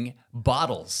cycling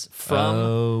bottles from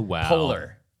Oh, wow.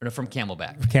 Polar, or from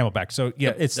Camelback. Camelback. So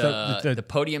yeah, it's the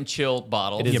Podium Chill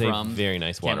bottle. It is a from very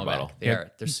nice water Camelback. bottle.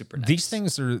 They're super nice. These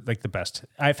things are like the best.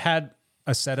 I've had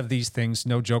a set of these things,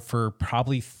 no joke, for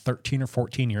probably 13 or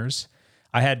 14 years.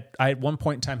 I at one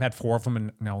point in time had 4 of them,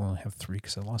 and now I only have 3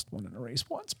 because I lost one in a race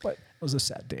once, but it was a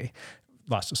sad day.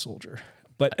 Lost a soldier.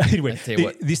 But anyway, tell you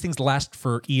what. these things last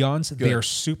for eons. They are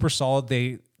super solid.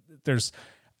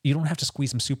 You don't have to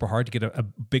squeeze them super hard to get a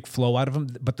big flow out of them,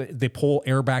 but they pull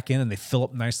air back in and they fill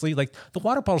up nicely. Like the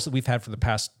water bottles that we've had for the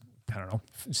past, I don't know,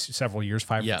 several years,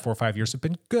 4 or 5 years have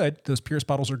been good. Those Pierce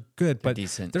bottles are good, but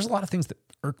decent. there's a lot of things that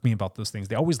irk me about those things.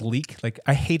 They always leak. Like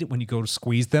I hate it when you go to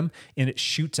squeeze them and it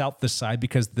shoots out the side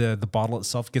because the bottle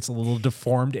itself gets a little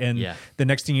deformed, and the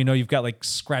next thing you know, you've got like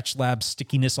Scratch Lab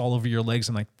stickiness all over your legs.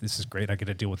 I'm like, this is great. I get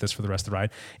to deal with this for the rest of the ride.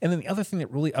 And then the other thing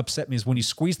that really upset me is when you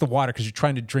squeeze the water because you're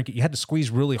trying to drink it, you had to squeeze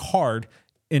really hard,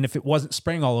 and if it wasn't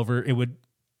spraying all over, it would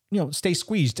stay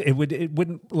squeezed. It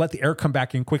wouldn't let the air come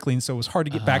back in quickly, and so it was hard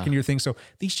to get back into your thing. So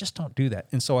these just don't do that.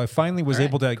 And so I finally was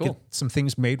able to get some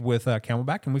things made with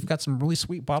Camelback, and we've got some really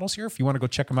sweet bottles here. If you want to go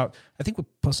check them out, I think we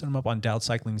posted them up on Dialed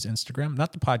Cycling's Instagram,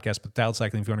 not the podcast, but Dialed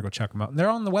Cycling. If you want to go check them out, and they're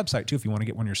on the website too. If you want to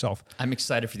get one yourself, I'm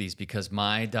excited for these because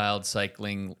my Dialed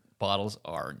Cycling bottles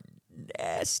are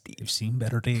nasty. you've seen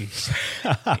better days.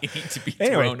 They need to be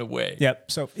thrown away. Yeah.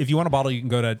 So if you want a bottle, you can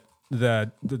go to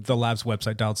the lab's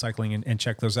website, Dialed Cycling, and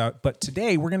check those out. But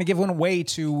today we're going to give one away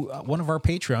to one of our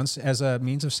Patreons as a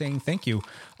means of saying thank you.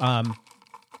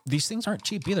 These things aren't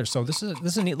cheap either, so this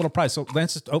is a neat little prize. So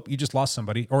Lance, you just lost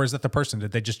somebody, or is that the person?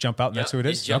 Did they just jump out? And that's who it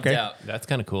is. He jumped out. That's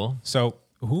kind of cool. So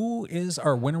who is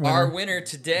our winner? Our winner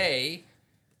today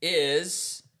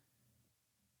is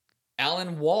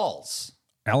Alan Walls.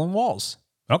 Alan Walls.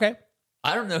 Okay.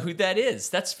 I don't know who that is.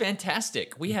 That's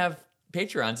fantastic. We have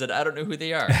Patreons that I don't know who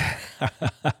they are.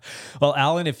 Well,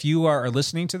 Alan, if you are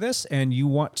listening to this and you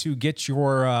want to get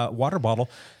your water bottle,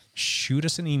 shoot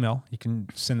us an email. You can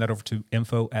send that over to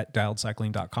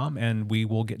info@dialedcycling.com and we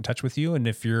will get in touch with you. And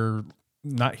if you're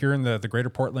not here in the greater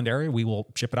Portland area, we will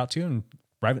ship it out to you and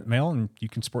private mail, and you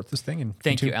can support this thing. And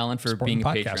Thank you, Alan, for supporting being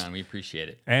a the podcast. Patreon. We appreciate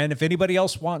it. And if anybody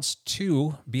else wants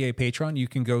to be a patron, you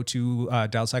can go to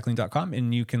dialedcycling.com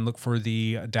and you can look for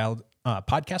the Dialed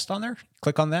podcast on there.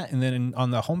 Click on that, and then on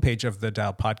the homepage of the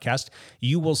Dialed podcast,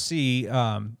 you will see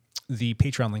the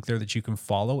Patreon link there that you can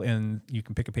follow, and you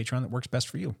can pick a Patreon that works best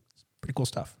for you. Pretty cool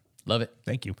stuff. Love it.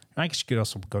 Thank you. I guess you could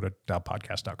also go to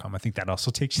dialedpodcast.com. I think that also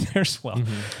takes you there as well.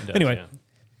 does, Anyway, yeah.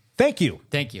 thank you.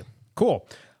 Thank you. Cool.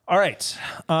 All right.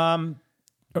 Are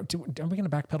we going to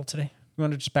backpedal today? You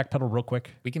want to just backpedal real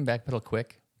quick? We can backpedal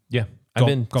quick. Yeah. Go,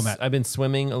 Matt. I've been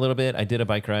swimming a little bit. I did a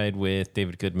bike ride with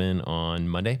David Goodman on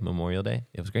Monday, Memorial Day.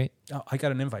 It was great. Oh, I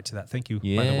got an invite to that. Thank you,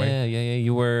 Yeah, by the way. yeah.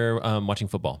 You were watching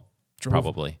football.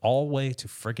 Probably. All the way to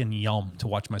friggin' Yelm to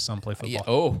watch my son play football. Yeah.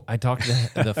 Oh, I talked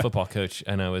to the football coach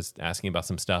and I was asking about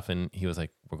some stuff, and he was like,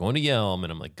 "We're going to Yelm,"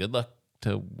 and I'm like, "Good luck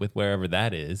with wherever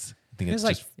that is." I think it's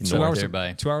like just 2 hours, there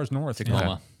by 2 hours north.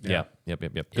 Tacoma. Yeah. Yep.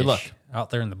 Good luck. Out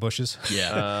there in the bushes.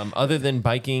 Yeah. Other than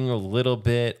biking a little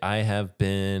bit, I have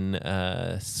been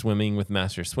swimming with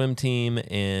Master Swim Team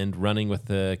and running with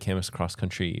the Camus Cross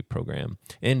Country program,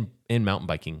 and mountain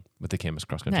biking with the Camus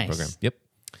Cross Country Nice. program. Yep.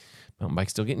 Mountain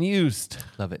bike's still getting used.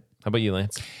 Love it. How about you,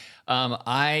 Lance?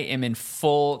 I am in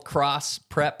full cross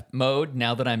prep mode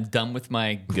now that I'm done with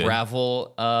my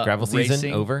gravel Gravel racing.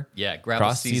 season over? Yeah, gravel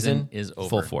Cross season is over.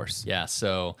 full force. Yeah,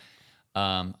 so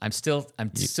I'm still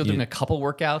doing a couple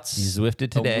workouts. You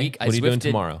Zwifted today? A week. What are you doing Zwifted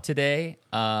tomorrow? Today,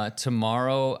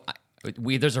 tomorrow,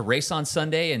 there's a race on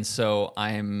Sunday, and so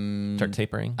Start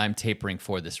tapering? I'm tapering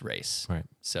for this race. Right.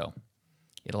 So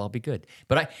it'll all be good.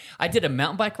 But I did a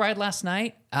mountain bike ride last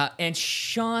night, and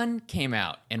Sean came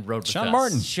out and rode with Sean us.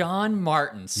 Martin. Sean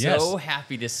Martin. So Yes.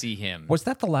 happy to see him. Was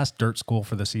that the last dirt school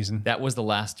for the season? That was the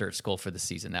last dirt school for the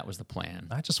season. That was the plan.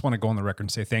 I just want to go on the record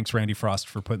and say thanks, Randy Frost,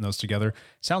 for putting those together.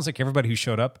 Sounds like everybody who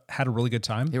showed up had a really good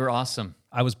time. They were awesome.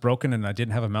 I was broken and I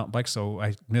didn't have a mountain bike, so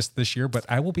I missed this year, but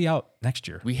I will be out next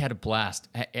year. We had a blast.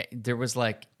 There was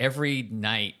like every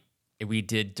night we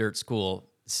did dirt school,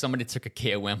 somebody took a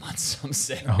KOM on some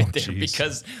segment there geez.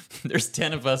 because there's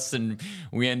 10 of us and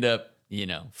we end up,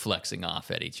 flexing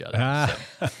off at each other.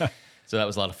 So that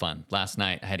was a lot of fun. Last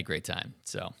night I had a great time.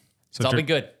 So it's all been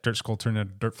good. Dirt school turned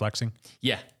into dirt flexing.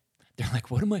 Yeah. They're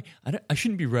like, what am I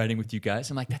shouldn't be riding with you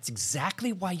guys. I'm like, that's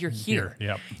exactly why you're here.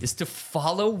 Yep. Is to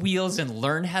follow wheels and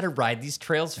learn how to ride these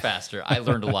trails faster. I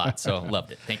learned a lot, so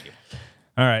loved it. Thank you.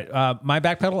 All right. My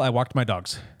back pedal, I walked my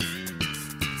dogs.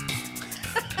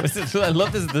 I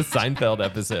love this is the Seinfeld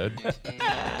episode.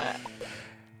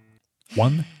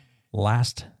 One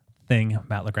last thing,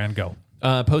 Matt LeGrand, go.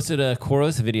 Posted a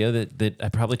Koros video that I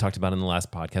probably talked about in the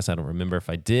last podcast. I don't remember if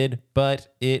I did,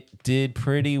 but it did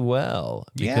pretty well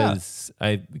because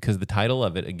the title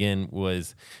of it again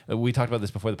was we talked about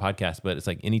this before the podcast, but it's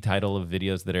like any title of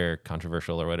videos that are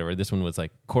controversial or whatever. This one was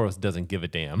like Koros doesn't give a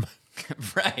damn.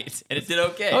 Right, and it did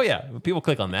okay. Oh yeah, people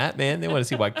click on that, man. They want to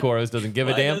see why Koros doesn't give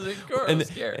a damn. Doesn't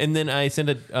Koros care? And then I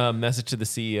sent a message to the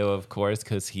CEO of Koros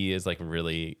because he is like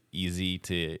really easy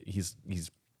to. He's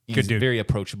Good dude. Very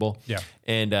approachable. Yeah.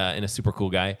 And a super cool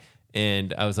guy.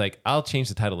 And I was like, I'll change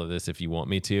the title of this if you want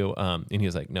me to. And he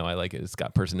was like, no, I like it. It's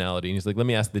got personality. And he's like, let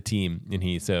me ask the team.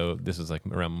 And so this was like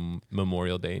around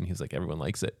Memorial Day. And he's like, everyone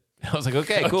likes it. I was like,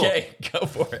 okay, cool. Okay, go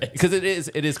for it. Because it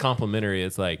is complimentary.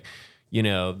 It's like,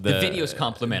 the video's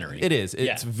complimentary. It is.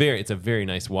 It's a very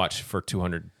nice watch for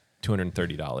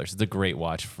 $230. It's a great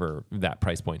watch for that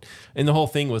price point. And the whole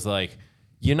thing was like,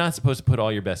 you're not supposed to put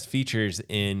all your best features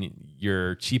in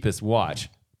your cheapest watch,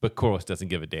 but Koros doesn't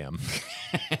give a damn.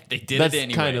 They did That's it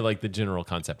anyway. kind of like the general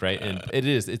concept, right? And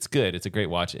it's good. It's a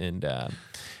great watch, and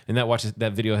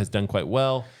that video has done quite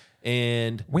well.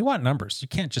 And we want numbers. You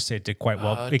can't just say it did quite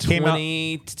well.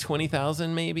 It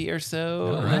 20,000 maybe or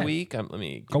so a week. Let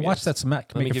me go watch that.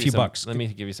 Make a few bucks. Let me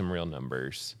give you some real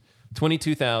numbers.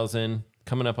 22,000.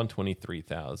 Coming up on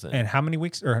 23,000. And how many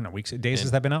weeks or days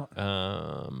has that been out?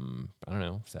 I don't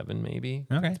know, 7 maybe.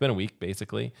 Okay, it's been a week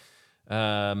basically.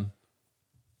 I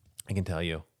can tell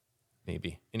you,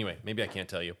 maybe. Anyway, maybe I can't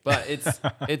tell you, but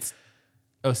it's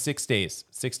 6 days.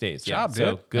 6 days. Yeah. Job, so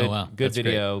dude. good. Oh, wow. Good That's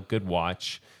video. Good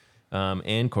watch.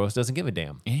 And Koros doesn't give a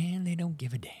damn. And they don't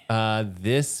give a damn.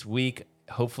 This week,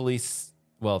 hopefully.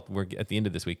 Well, we're at the end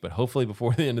of this week, but hopefully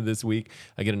before the end of this week,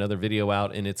 I get another video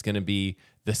out, and it's going to be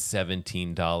the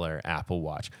 $17 Apple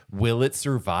Watch. Will it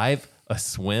survive a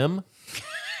swim?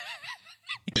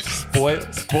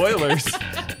 Spoilers.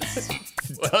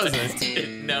 It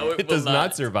doesn't. No, it does will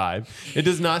not survive. It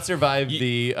does not survive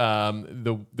the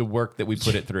work that we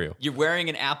put it through. You're wearing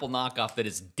an Apple knockoff that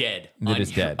is dead.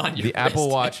 Dead. On your The Apple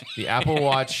wrist. Watch, the Apple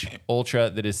Watch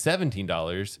Ultra that is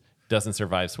 $17 doesn't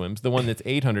survive swims. The one that's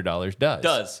 $800 does.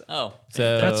 Does. Oh.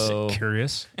 So that's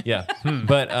curious. Yeah.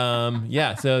 But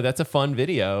so that's a fun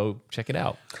video. Check it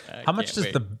out. How much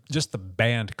does the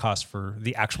band cost for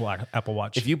the actual Apple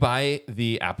Watch? If you buy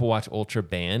the Apple Watch Ultra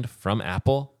band from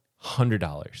Apple,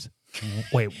 $100.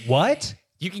 Wait, what?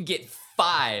 You can get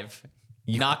 5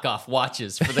 knockoff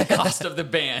watches for the cost of the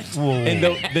band. And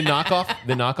the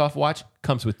knockoff watch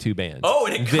comes with 2 bands. Oh,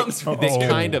 and it comes with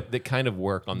that kind of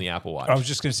work on the Apple Watch. I was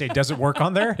just going to say, does it work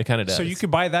on there? It kind of does. So you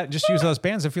could buy that and just use those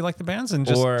bands if you like the bands and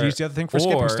just use the other thing for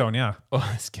skipping stone. Yeah.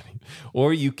 Oh, skipping.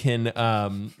 Or you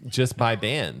can just buy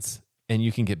bands. And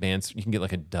you can get bands. You can get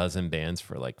like a dozen bands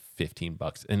for like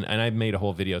 $15. And I made a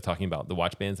whole video talking about the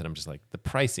watch bands, and I'm just like, the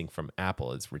pricing from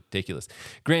Apple is ridiculous.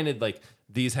 Granted, like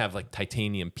these have like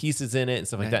titanium pieces in it and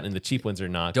stuff like that, and the cheap ones are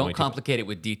not. Don't complicate it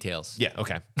with details. Yeah.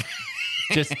 Okay.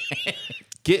 Just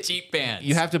get cheap bands.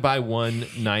 You have to buy one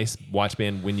nice watch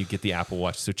band when you get the Apple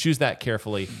Watch. So choose that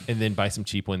carefully, and then buy some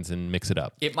cheap ones and mix it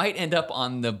up. It might end up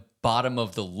on the bottom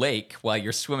of the lake while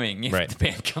you're swimming if the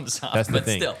band comes off. That's the but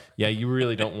thing. Still. Yeah, you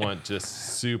really don't want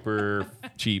just super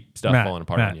cheap stuff falling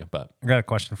apart on you. But I got a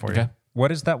question for you.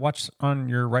 What is that watch on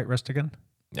your right wrist again?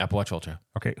 Apple Watch Ultra.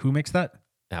 Okay, who makes that?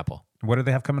 Apple. What do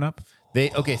they have coming up?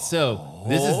 So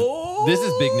this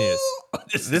is big news.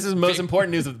 This is most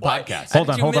important news of the podcast.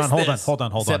 Hold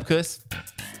on. Sepp Kuss.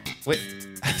 Wait.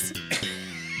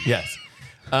 Yes.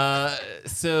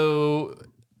 So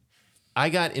I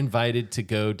got invited to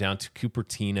go down to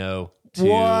Cupertino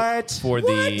for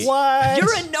the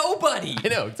You're a nobody. I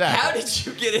know, exactly. How did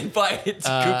you get invited to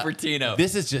Cupertino?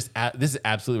 This is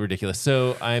absolutely ridiculous.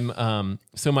 So I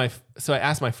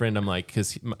asked my friend, I'm like,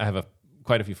 because I have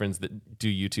quite a few friends that do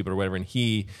YouTube or whatever, and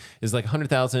he is like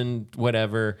 100,000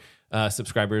 whatever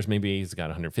subscribers. Maybe he's got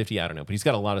 150. I don't know, but he's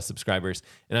got a lot of subscribers.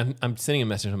 And I'm sending a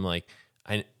message. I'm like,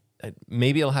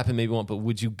 maybe it'll happen, maybe it won't. But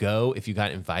would you go if you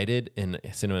got invited? And I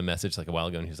sent him a message like a while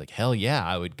ago, and he was like, "Hell yeah,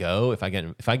 I would go if I get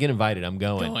invited. I'm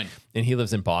going." And he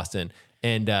lives in Boston,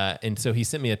 and so he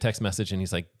sent me a text message, and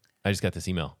he's like, "I just got this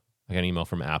email. I got an email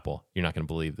from Apple. You're not going to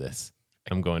believe this.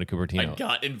 I'm going to Cupertino. I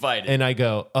got invited." And I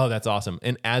go, "Oh, that's awesome."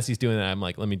 And as he's doing that, I'm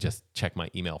like, "Let me just check my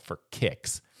email for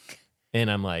kicks." And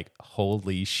I'm like,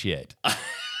 "Holy shit.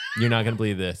 You're not going to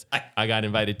believe this. I got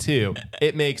invited too."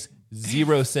 It makes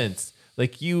zero sense.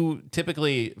 Like you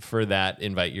typically for that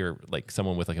invite, you're like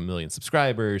someone with like 1 million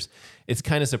subscribers. It's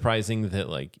kind of surprising that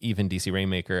like even DC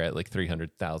Rainmaker at like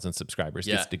 300,000 subscribers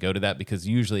gets to go to that, because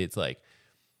usually it's like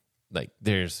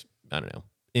there's, I don't know,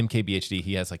 MKBHD,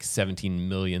 he has like 17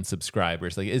 million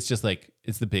subscribers. Like it's just like,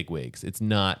 it's the big wigs. It's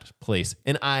not place.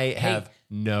 And I have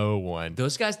no one.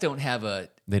 Those guys don't have a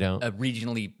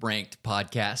regionally ranked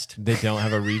podcast. They don't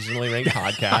have a regionally ranked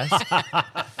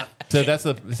podcast. So that's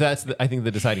I think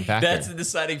the deciding factor. That's the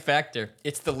deciding factor.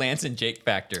 It's the Lance and Jake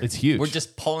factor. It's huge. We're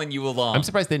just pulling you along. I'm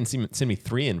surprised they didn't send me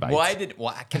 3 invites.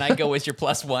 Why can I go as your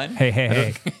plus one?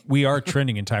 Hey. We are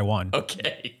trending in Taiwan.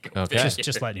 Okay.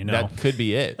 Just letting you know. That could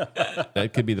be it.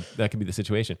 That could be the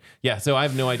situation. Yeah, so I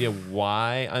have no idea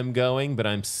why I'm going, but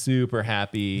I'm super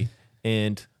happy,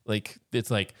 and like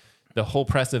it's like the whole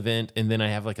press event, and then I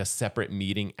have like a separate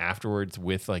meeting afterwards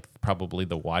with like probably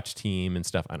the watch team and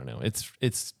stuff. I don't know.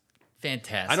 It's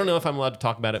fantastic. I don't know if I'm allowed to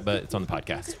talk about it, but it's on the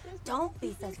podcast. Don't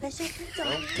be suspicious.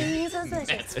 Don't be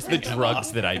suspicious. It's the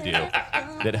drugs that I do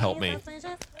that help me.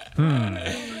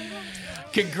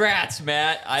 Congrats,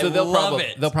 Matt. I love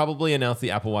it. They'll probably announce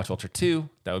the Apple Watch Ultra 2.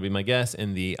 That would be my guess.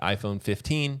 And the iPhone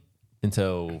 15. And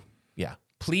so, yeah.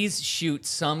 Please shoot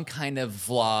some kind of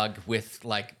vlog with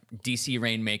like DC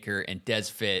Rainmaker and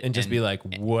Desfit. And just be like,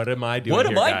 what am I doing What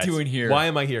here, am I guys? doing here? Why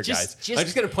am I here, guys? I'm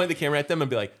just going to point the camera at them and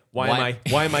be like, why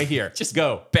am I here? Just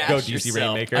go bash DC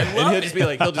yourself. Rainmaker. I And love he'll just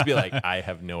be like, I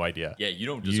have no idea. Yeah, you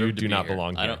don't deserve to do be not here.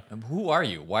 belong here. Who are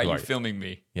you? Why are you filming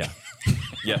me? Yeah.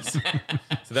 Yes.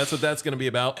 So that's what that's going to be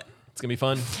about. It's going to be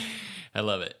fun. I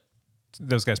love it.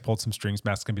 Those guys pulled some strings.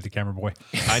 Matt's gonna be the camera boy.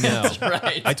 I know. That's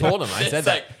right. I told him. I said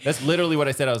that. Like, That's literally what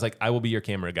I said. I was like, I will be your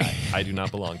camera guy. I do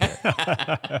not belong here.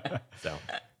 So.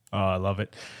 Oh, I love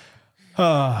it.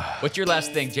 what's your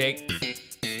last thing, Jake?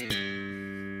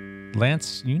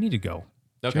 Lance, you need to go.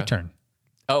 It's your turn.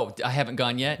 Oh, I haven't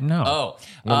gone yet? No. Oh.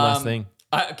 One last thing.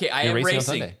 Okay, I You're am racing on racing.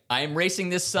 Sunday. I am racing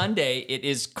this Sunday. It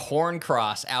is Corn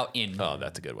Cross out in Oh,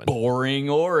 that's a good one. Boring,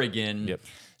 Oregon. Yep.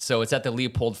 So it's at the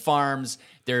Leopold Farms.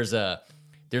 There's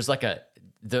like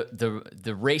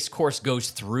the race course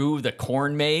goes through the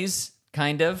corn maze,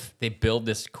 kind of. They build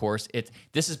this course.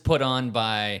 This is part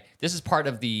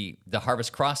of the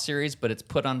Harvest Cross series, but it's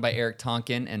put on by Eric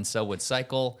Tonkin and Selwood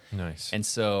Cycle. Nice. And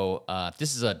so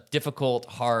this is a difficult,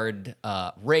 hard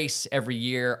race every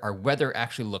year. Our weather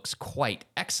actually looks quite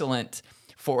excellent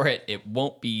for it. It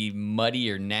won't be muddy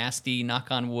or nasty,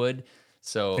 knock on wood.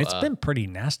 So It's been pretty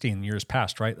nasty in years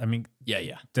past, right? I mean,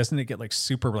 yeah. doesn't it get like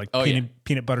super like Oh,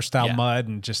 peanut butter style Yeah. mud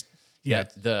and just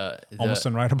the almost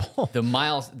unrideable? The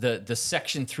miles, the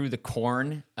section through the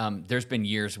corn, there's been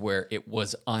years where it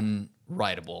was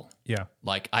unrideable. Yeah.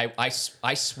 Like I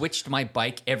switched my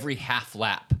bike every half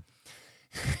lap.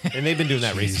 And they've been doing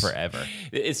that race forever.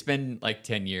 It's been like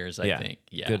 10 years, I think.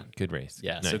 Yeah. Good race.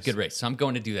 Yeah. Nice. So good race. So I'm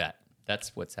going to do that.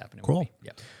 That's what's happening. Cool. With me.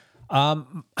 Yeah.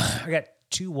 I got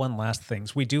one last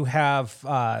things. We do have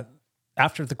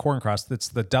after the Corn Cross, that's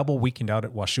the double weekend out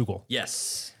at Washougal.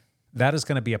 Yes. That is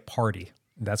going to be a party.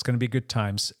 That's going to be good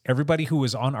times. Everybody who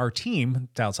is on our team,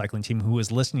 Dialed Cycling team, who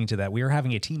is listening to that, we are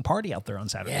having a team party out there on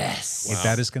Saturday. Yes. Wow.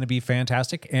 That is going to be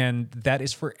fantastic. And that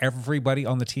is for everybody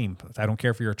on the team. I don't care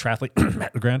if you're a triathlete,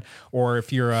 Matt LeGrand, or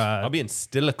if you're I'll be in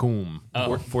Steilacoom,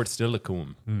 Fort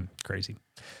Steilacoom. Crazy.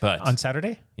 But on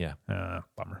Saturday? Yeah.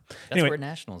 Bummer. That's where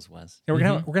Nationals was. Yeah, we're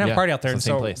gonna have a party out there. It's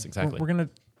the same place, exactly. We're gonna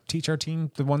teach our team,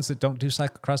 the ones that don't do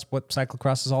cyclocross, what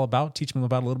cyclocross is all about. Teach them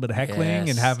about a little bit of heckling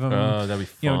and have them, that'd be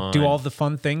fun. do all the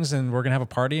fun things. And we're gonna have a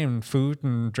party and food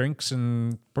and drinks,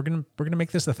 and we're gonna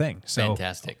make this a thing. So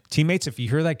Fantastic. teammates, if you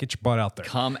hear that, get your butt out there.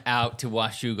 Come out to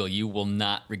Washougal. You will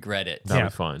not regret it. That'd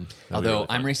be fun. Although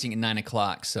I'm racing at 9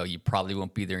 o'clock, so you probably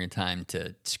won't be there in time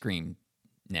to scream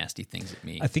nasty things at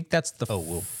me. I think that's the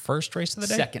first race of the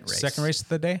day. Second race. Second race of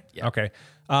the day. Yeah. Okay.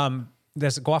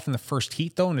 Does it go off in the first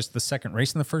heat though? And it's the second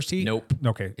race in the first heat? Nope.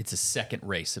 Okay. It's the second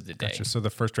race of the day. Gotcha. So the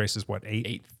first race is what,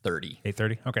 8:30.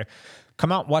 8:30. Okay.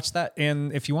 Come out, watch that.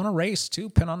 And if you want to race too,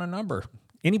 pin on a number.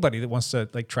 Anybody that wants to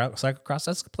like try cyclocross,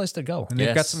 that's the place to go. And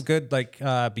they've got some good like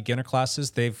beginner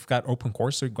classes. They've got open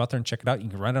course, so you can go out there and check it out. You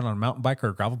can ride it on a mountain bike or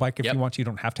a gravel bike if you want to. You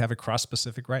don't have to have a cross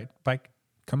specific bike.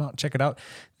 Come out and check it out.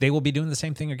 They will be doing the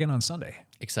same thing again on Sunday.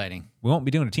 Exciting. We won't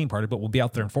be doing a team party, but we'll be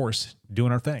out there in force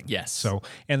doing our thing. Yes. So,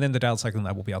 and then the Dialed Cycling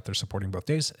Lab will be out there supporting both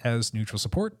days as neutral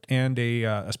support and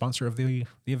a sponsor of the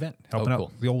event, helping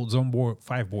out the old Zone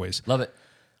 5 boys. Love it.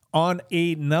 On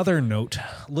another note,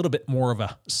 a little bit more of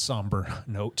a somber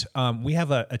note, we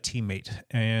have a teammate,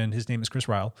 and his name is Chris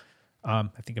Ryle. I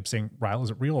think I'm saying Ryle.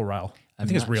 Is it real or Ryle? I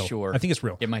think it's real. Sure. I think it's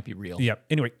real. It might be real. Yeah.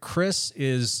 Anyway, Chris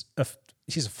is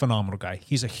he's a phenomenal guy.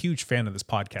 He's a huge fan of this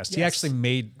podcast. He actually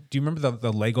made. Do you remember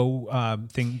the Lego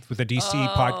thing with the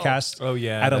DC podcast? Oh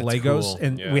yeah, out of that's Legos, cool.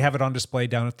 and we have it on display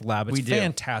down at the lab. It's We do.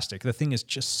 fantastic. The thing is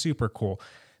just super cool.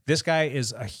 This guy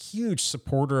is a huge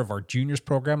supporter of our juniors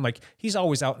program. Like he's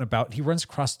always out and about. He runs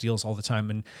cross deals all the time,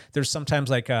 and there's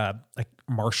sometimes like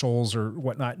Marshalls or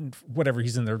whatnot, and whatever.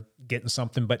 He's in there getting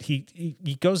something, but he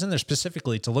goes in there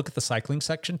specifically to look at the cycling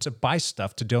section to buy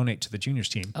stuff to donate to the juniors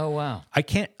team. Oh wow!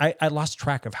 I lost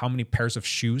track of how many pairs of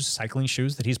shoes, cycling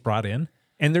shoes, that he's brought in,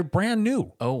 and they're brand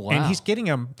new. Oh wow! And he's getting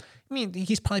them. I mean,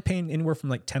 he's probably paying anywhere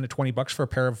from like $10 to $20 for a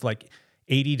pair of like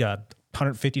 $80 to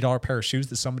 $150 pair of shoes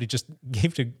that somebody just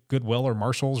gave to Goodwill or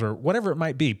Marshalls or whatever it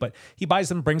might be. But he buys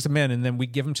them, brings them in, and then we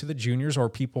give them to the juniors or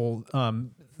people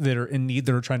that are in need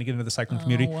that are trying to get into the cycling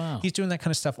community. Wow. He's doing that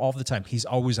kind of stuff all the time. He's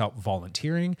always out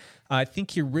volunteering. I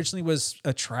think he originally was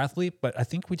a triathlete, but I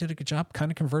think we did a good job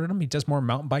kind of converted him. He does more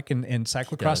mountain bike and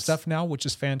cyclocross stuff now, which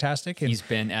is fantastic. And He's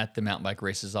been at the mountain bike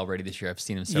races already this year. I've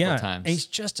seen him several times. and he's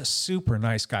just a super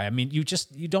nice guy. I mean, you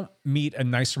don't meet a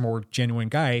nicer, more genuine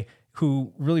guy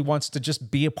who really wants to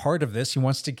just be a part of this. He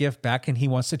wants to give back and he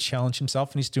wants to challenge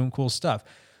himself, and he's doing cool stuff.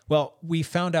 Well, we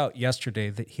found out yesterday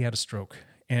that he had a stroke,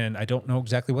 and I don't know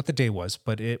exactly what the day was,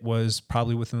 but it was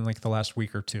probably within like the last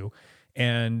week or two,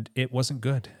 and it wasn't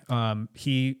good.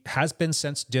 He has been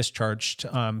since discharged.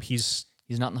 He's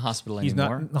not in the hospital anymore. He's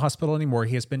not in the hospital anymore.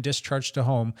 He has been discharged to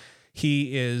home.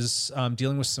 He is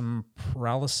dealing with some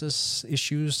paralysis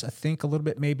issues, I think a little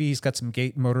bit maybe. He's got some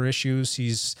gait motor issues.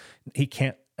 He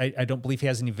can't, I don't believe he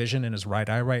has any vision in his right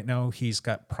eye right now. He's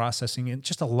got processing and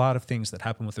just a lot of things that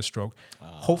happen with a stroke.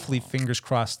 Hopefully, fingers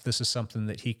crossed, this is something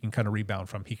that he can kind of rebound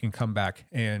from. He can come back,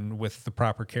 and with the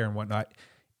proper care and whatnot,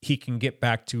 he can get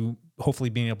back to hopefully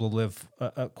being able to live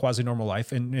a quasi-normal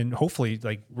life and hopefully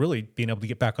like really being able to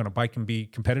get back on a bike and be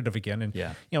competitive again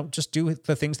and, just do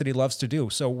the things that he loves to do.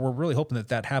 So we're really hoping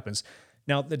that happens.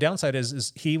 Now, the downside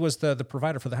is he was the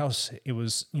provider for the house. It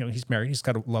was, he's married. He's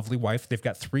got a lovely wife. They've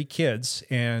got 3 kids,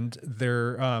 and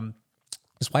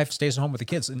his wife stays at home with the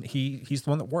kids, and he's the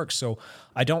one that works. So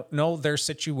I don't know their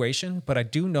situation, but I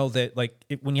do know that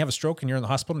when you have a stroke and you're in the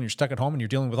hospital and you're stuck at home and you're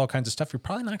dealing with all kinds of stuff, you're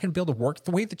probably not going to be able to work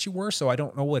the way that you were. So I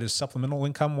don't know what his supplemental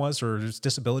income was or his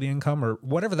disability income or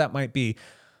whatever that might be.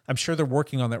 I'm sure they're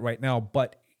working on that right now,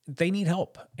 but they need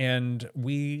help. And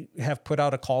we have put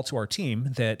out a call to our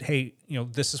team that, hey,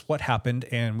 this is what happened.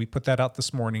 And we put that out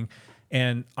this morning.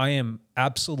 And I am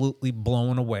absolutely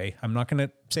blown away. I'm not going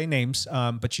to say names,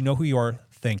 but you know who you are.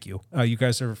 Thank you. You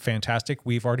guys are fantastic.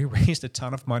 We've already raised a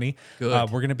ton of money.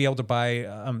 Good. We're going to be able to buy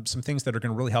some things that are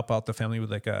going to really help out the family with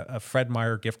like a Fred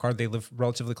Meyer gift card. They live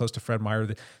relatively close to Fred Meyer.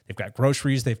 They've got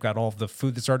groceries. They've got all of the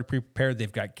food that's already prepared.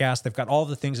 They've got gas. They've got all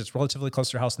the things that's relatively close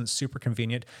to their house and it's super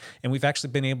convenient. And we've actually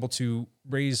been able to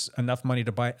raise enough money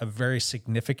to buy a very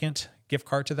significant gift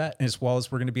card to that, as well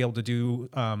as we're going to be able to do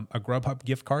a Grubhub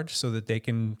gift card so that they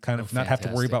can kind of not have to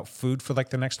worry about food for like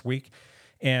the next week.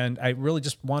 And I really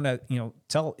just want to,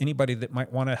 tell anybody that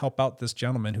might want to help out this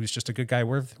gentleman who's just a good guy,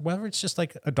 whether it's just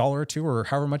like $1 or $2 or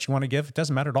however much you want to give, it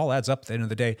doesn't matter. It all adds up at the end of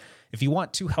the day. If you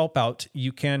want to help out,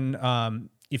 you can,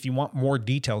 if you want more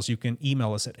details, you can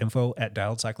email us at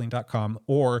info@dialedcycling.com.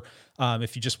 Or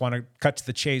if you just want to cut to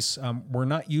the chase, we're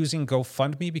not using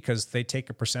GoFundMe because they take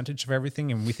a percentage of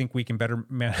everything, and we think we can better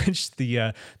manage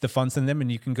the funds than them.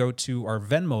 And you can go to our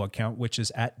Venmo account, which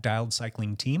is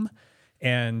 @DialedCyclingTeam.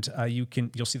 And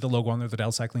you'll see the logo on there, the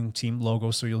Dialed Cycling Team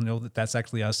logo, so you'll know that that's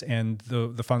actually us. And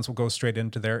the funds will go straight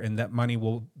into there, and that money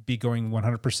will be going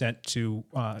 100% to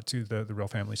the real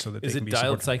family, so that Is they it can be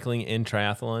Dialed supported. Cycling in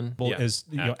triathlon? Is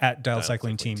at Dialed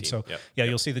Cycling Team. So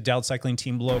you'll see the Dialed Cycling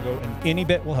Team logo, and any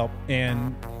bit will help.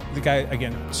 And the guy,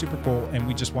 again, super cool, and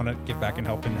we just want to give back and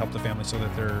help the family so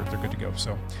that they're good to go.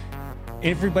 So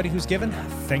everybody who's given,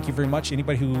 thank you very much.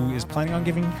 Anybody who is planning on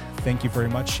giving, thank you very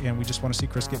much. And we just want to see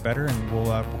Chris get better, and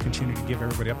we'll continue to give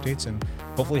everybody updates and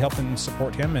hopefully help and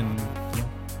support him, and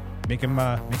make him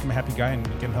a happy guy and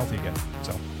get him healthy again.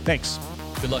 So thanks.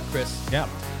 Good luck, Chris. Yeah.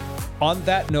 On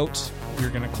that note, we're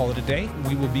going to call it a day.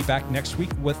 We will be back next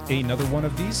week with another one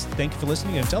of these. Thank you for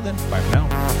listening. Until then, bye for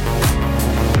now.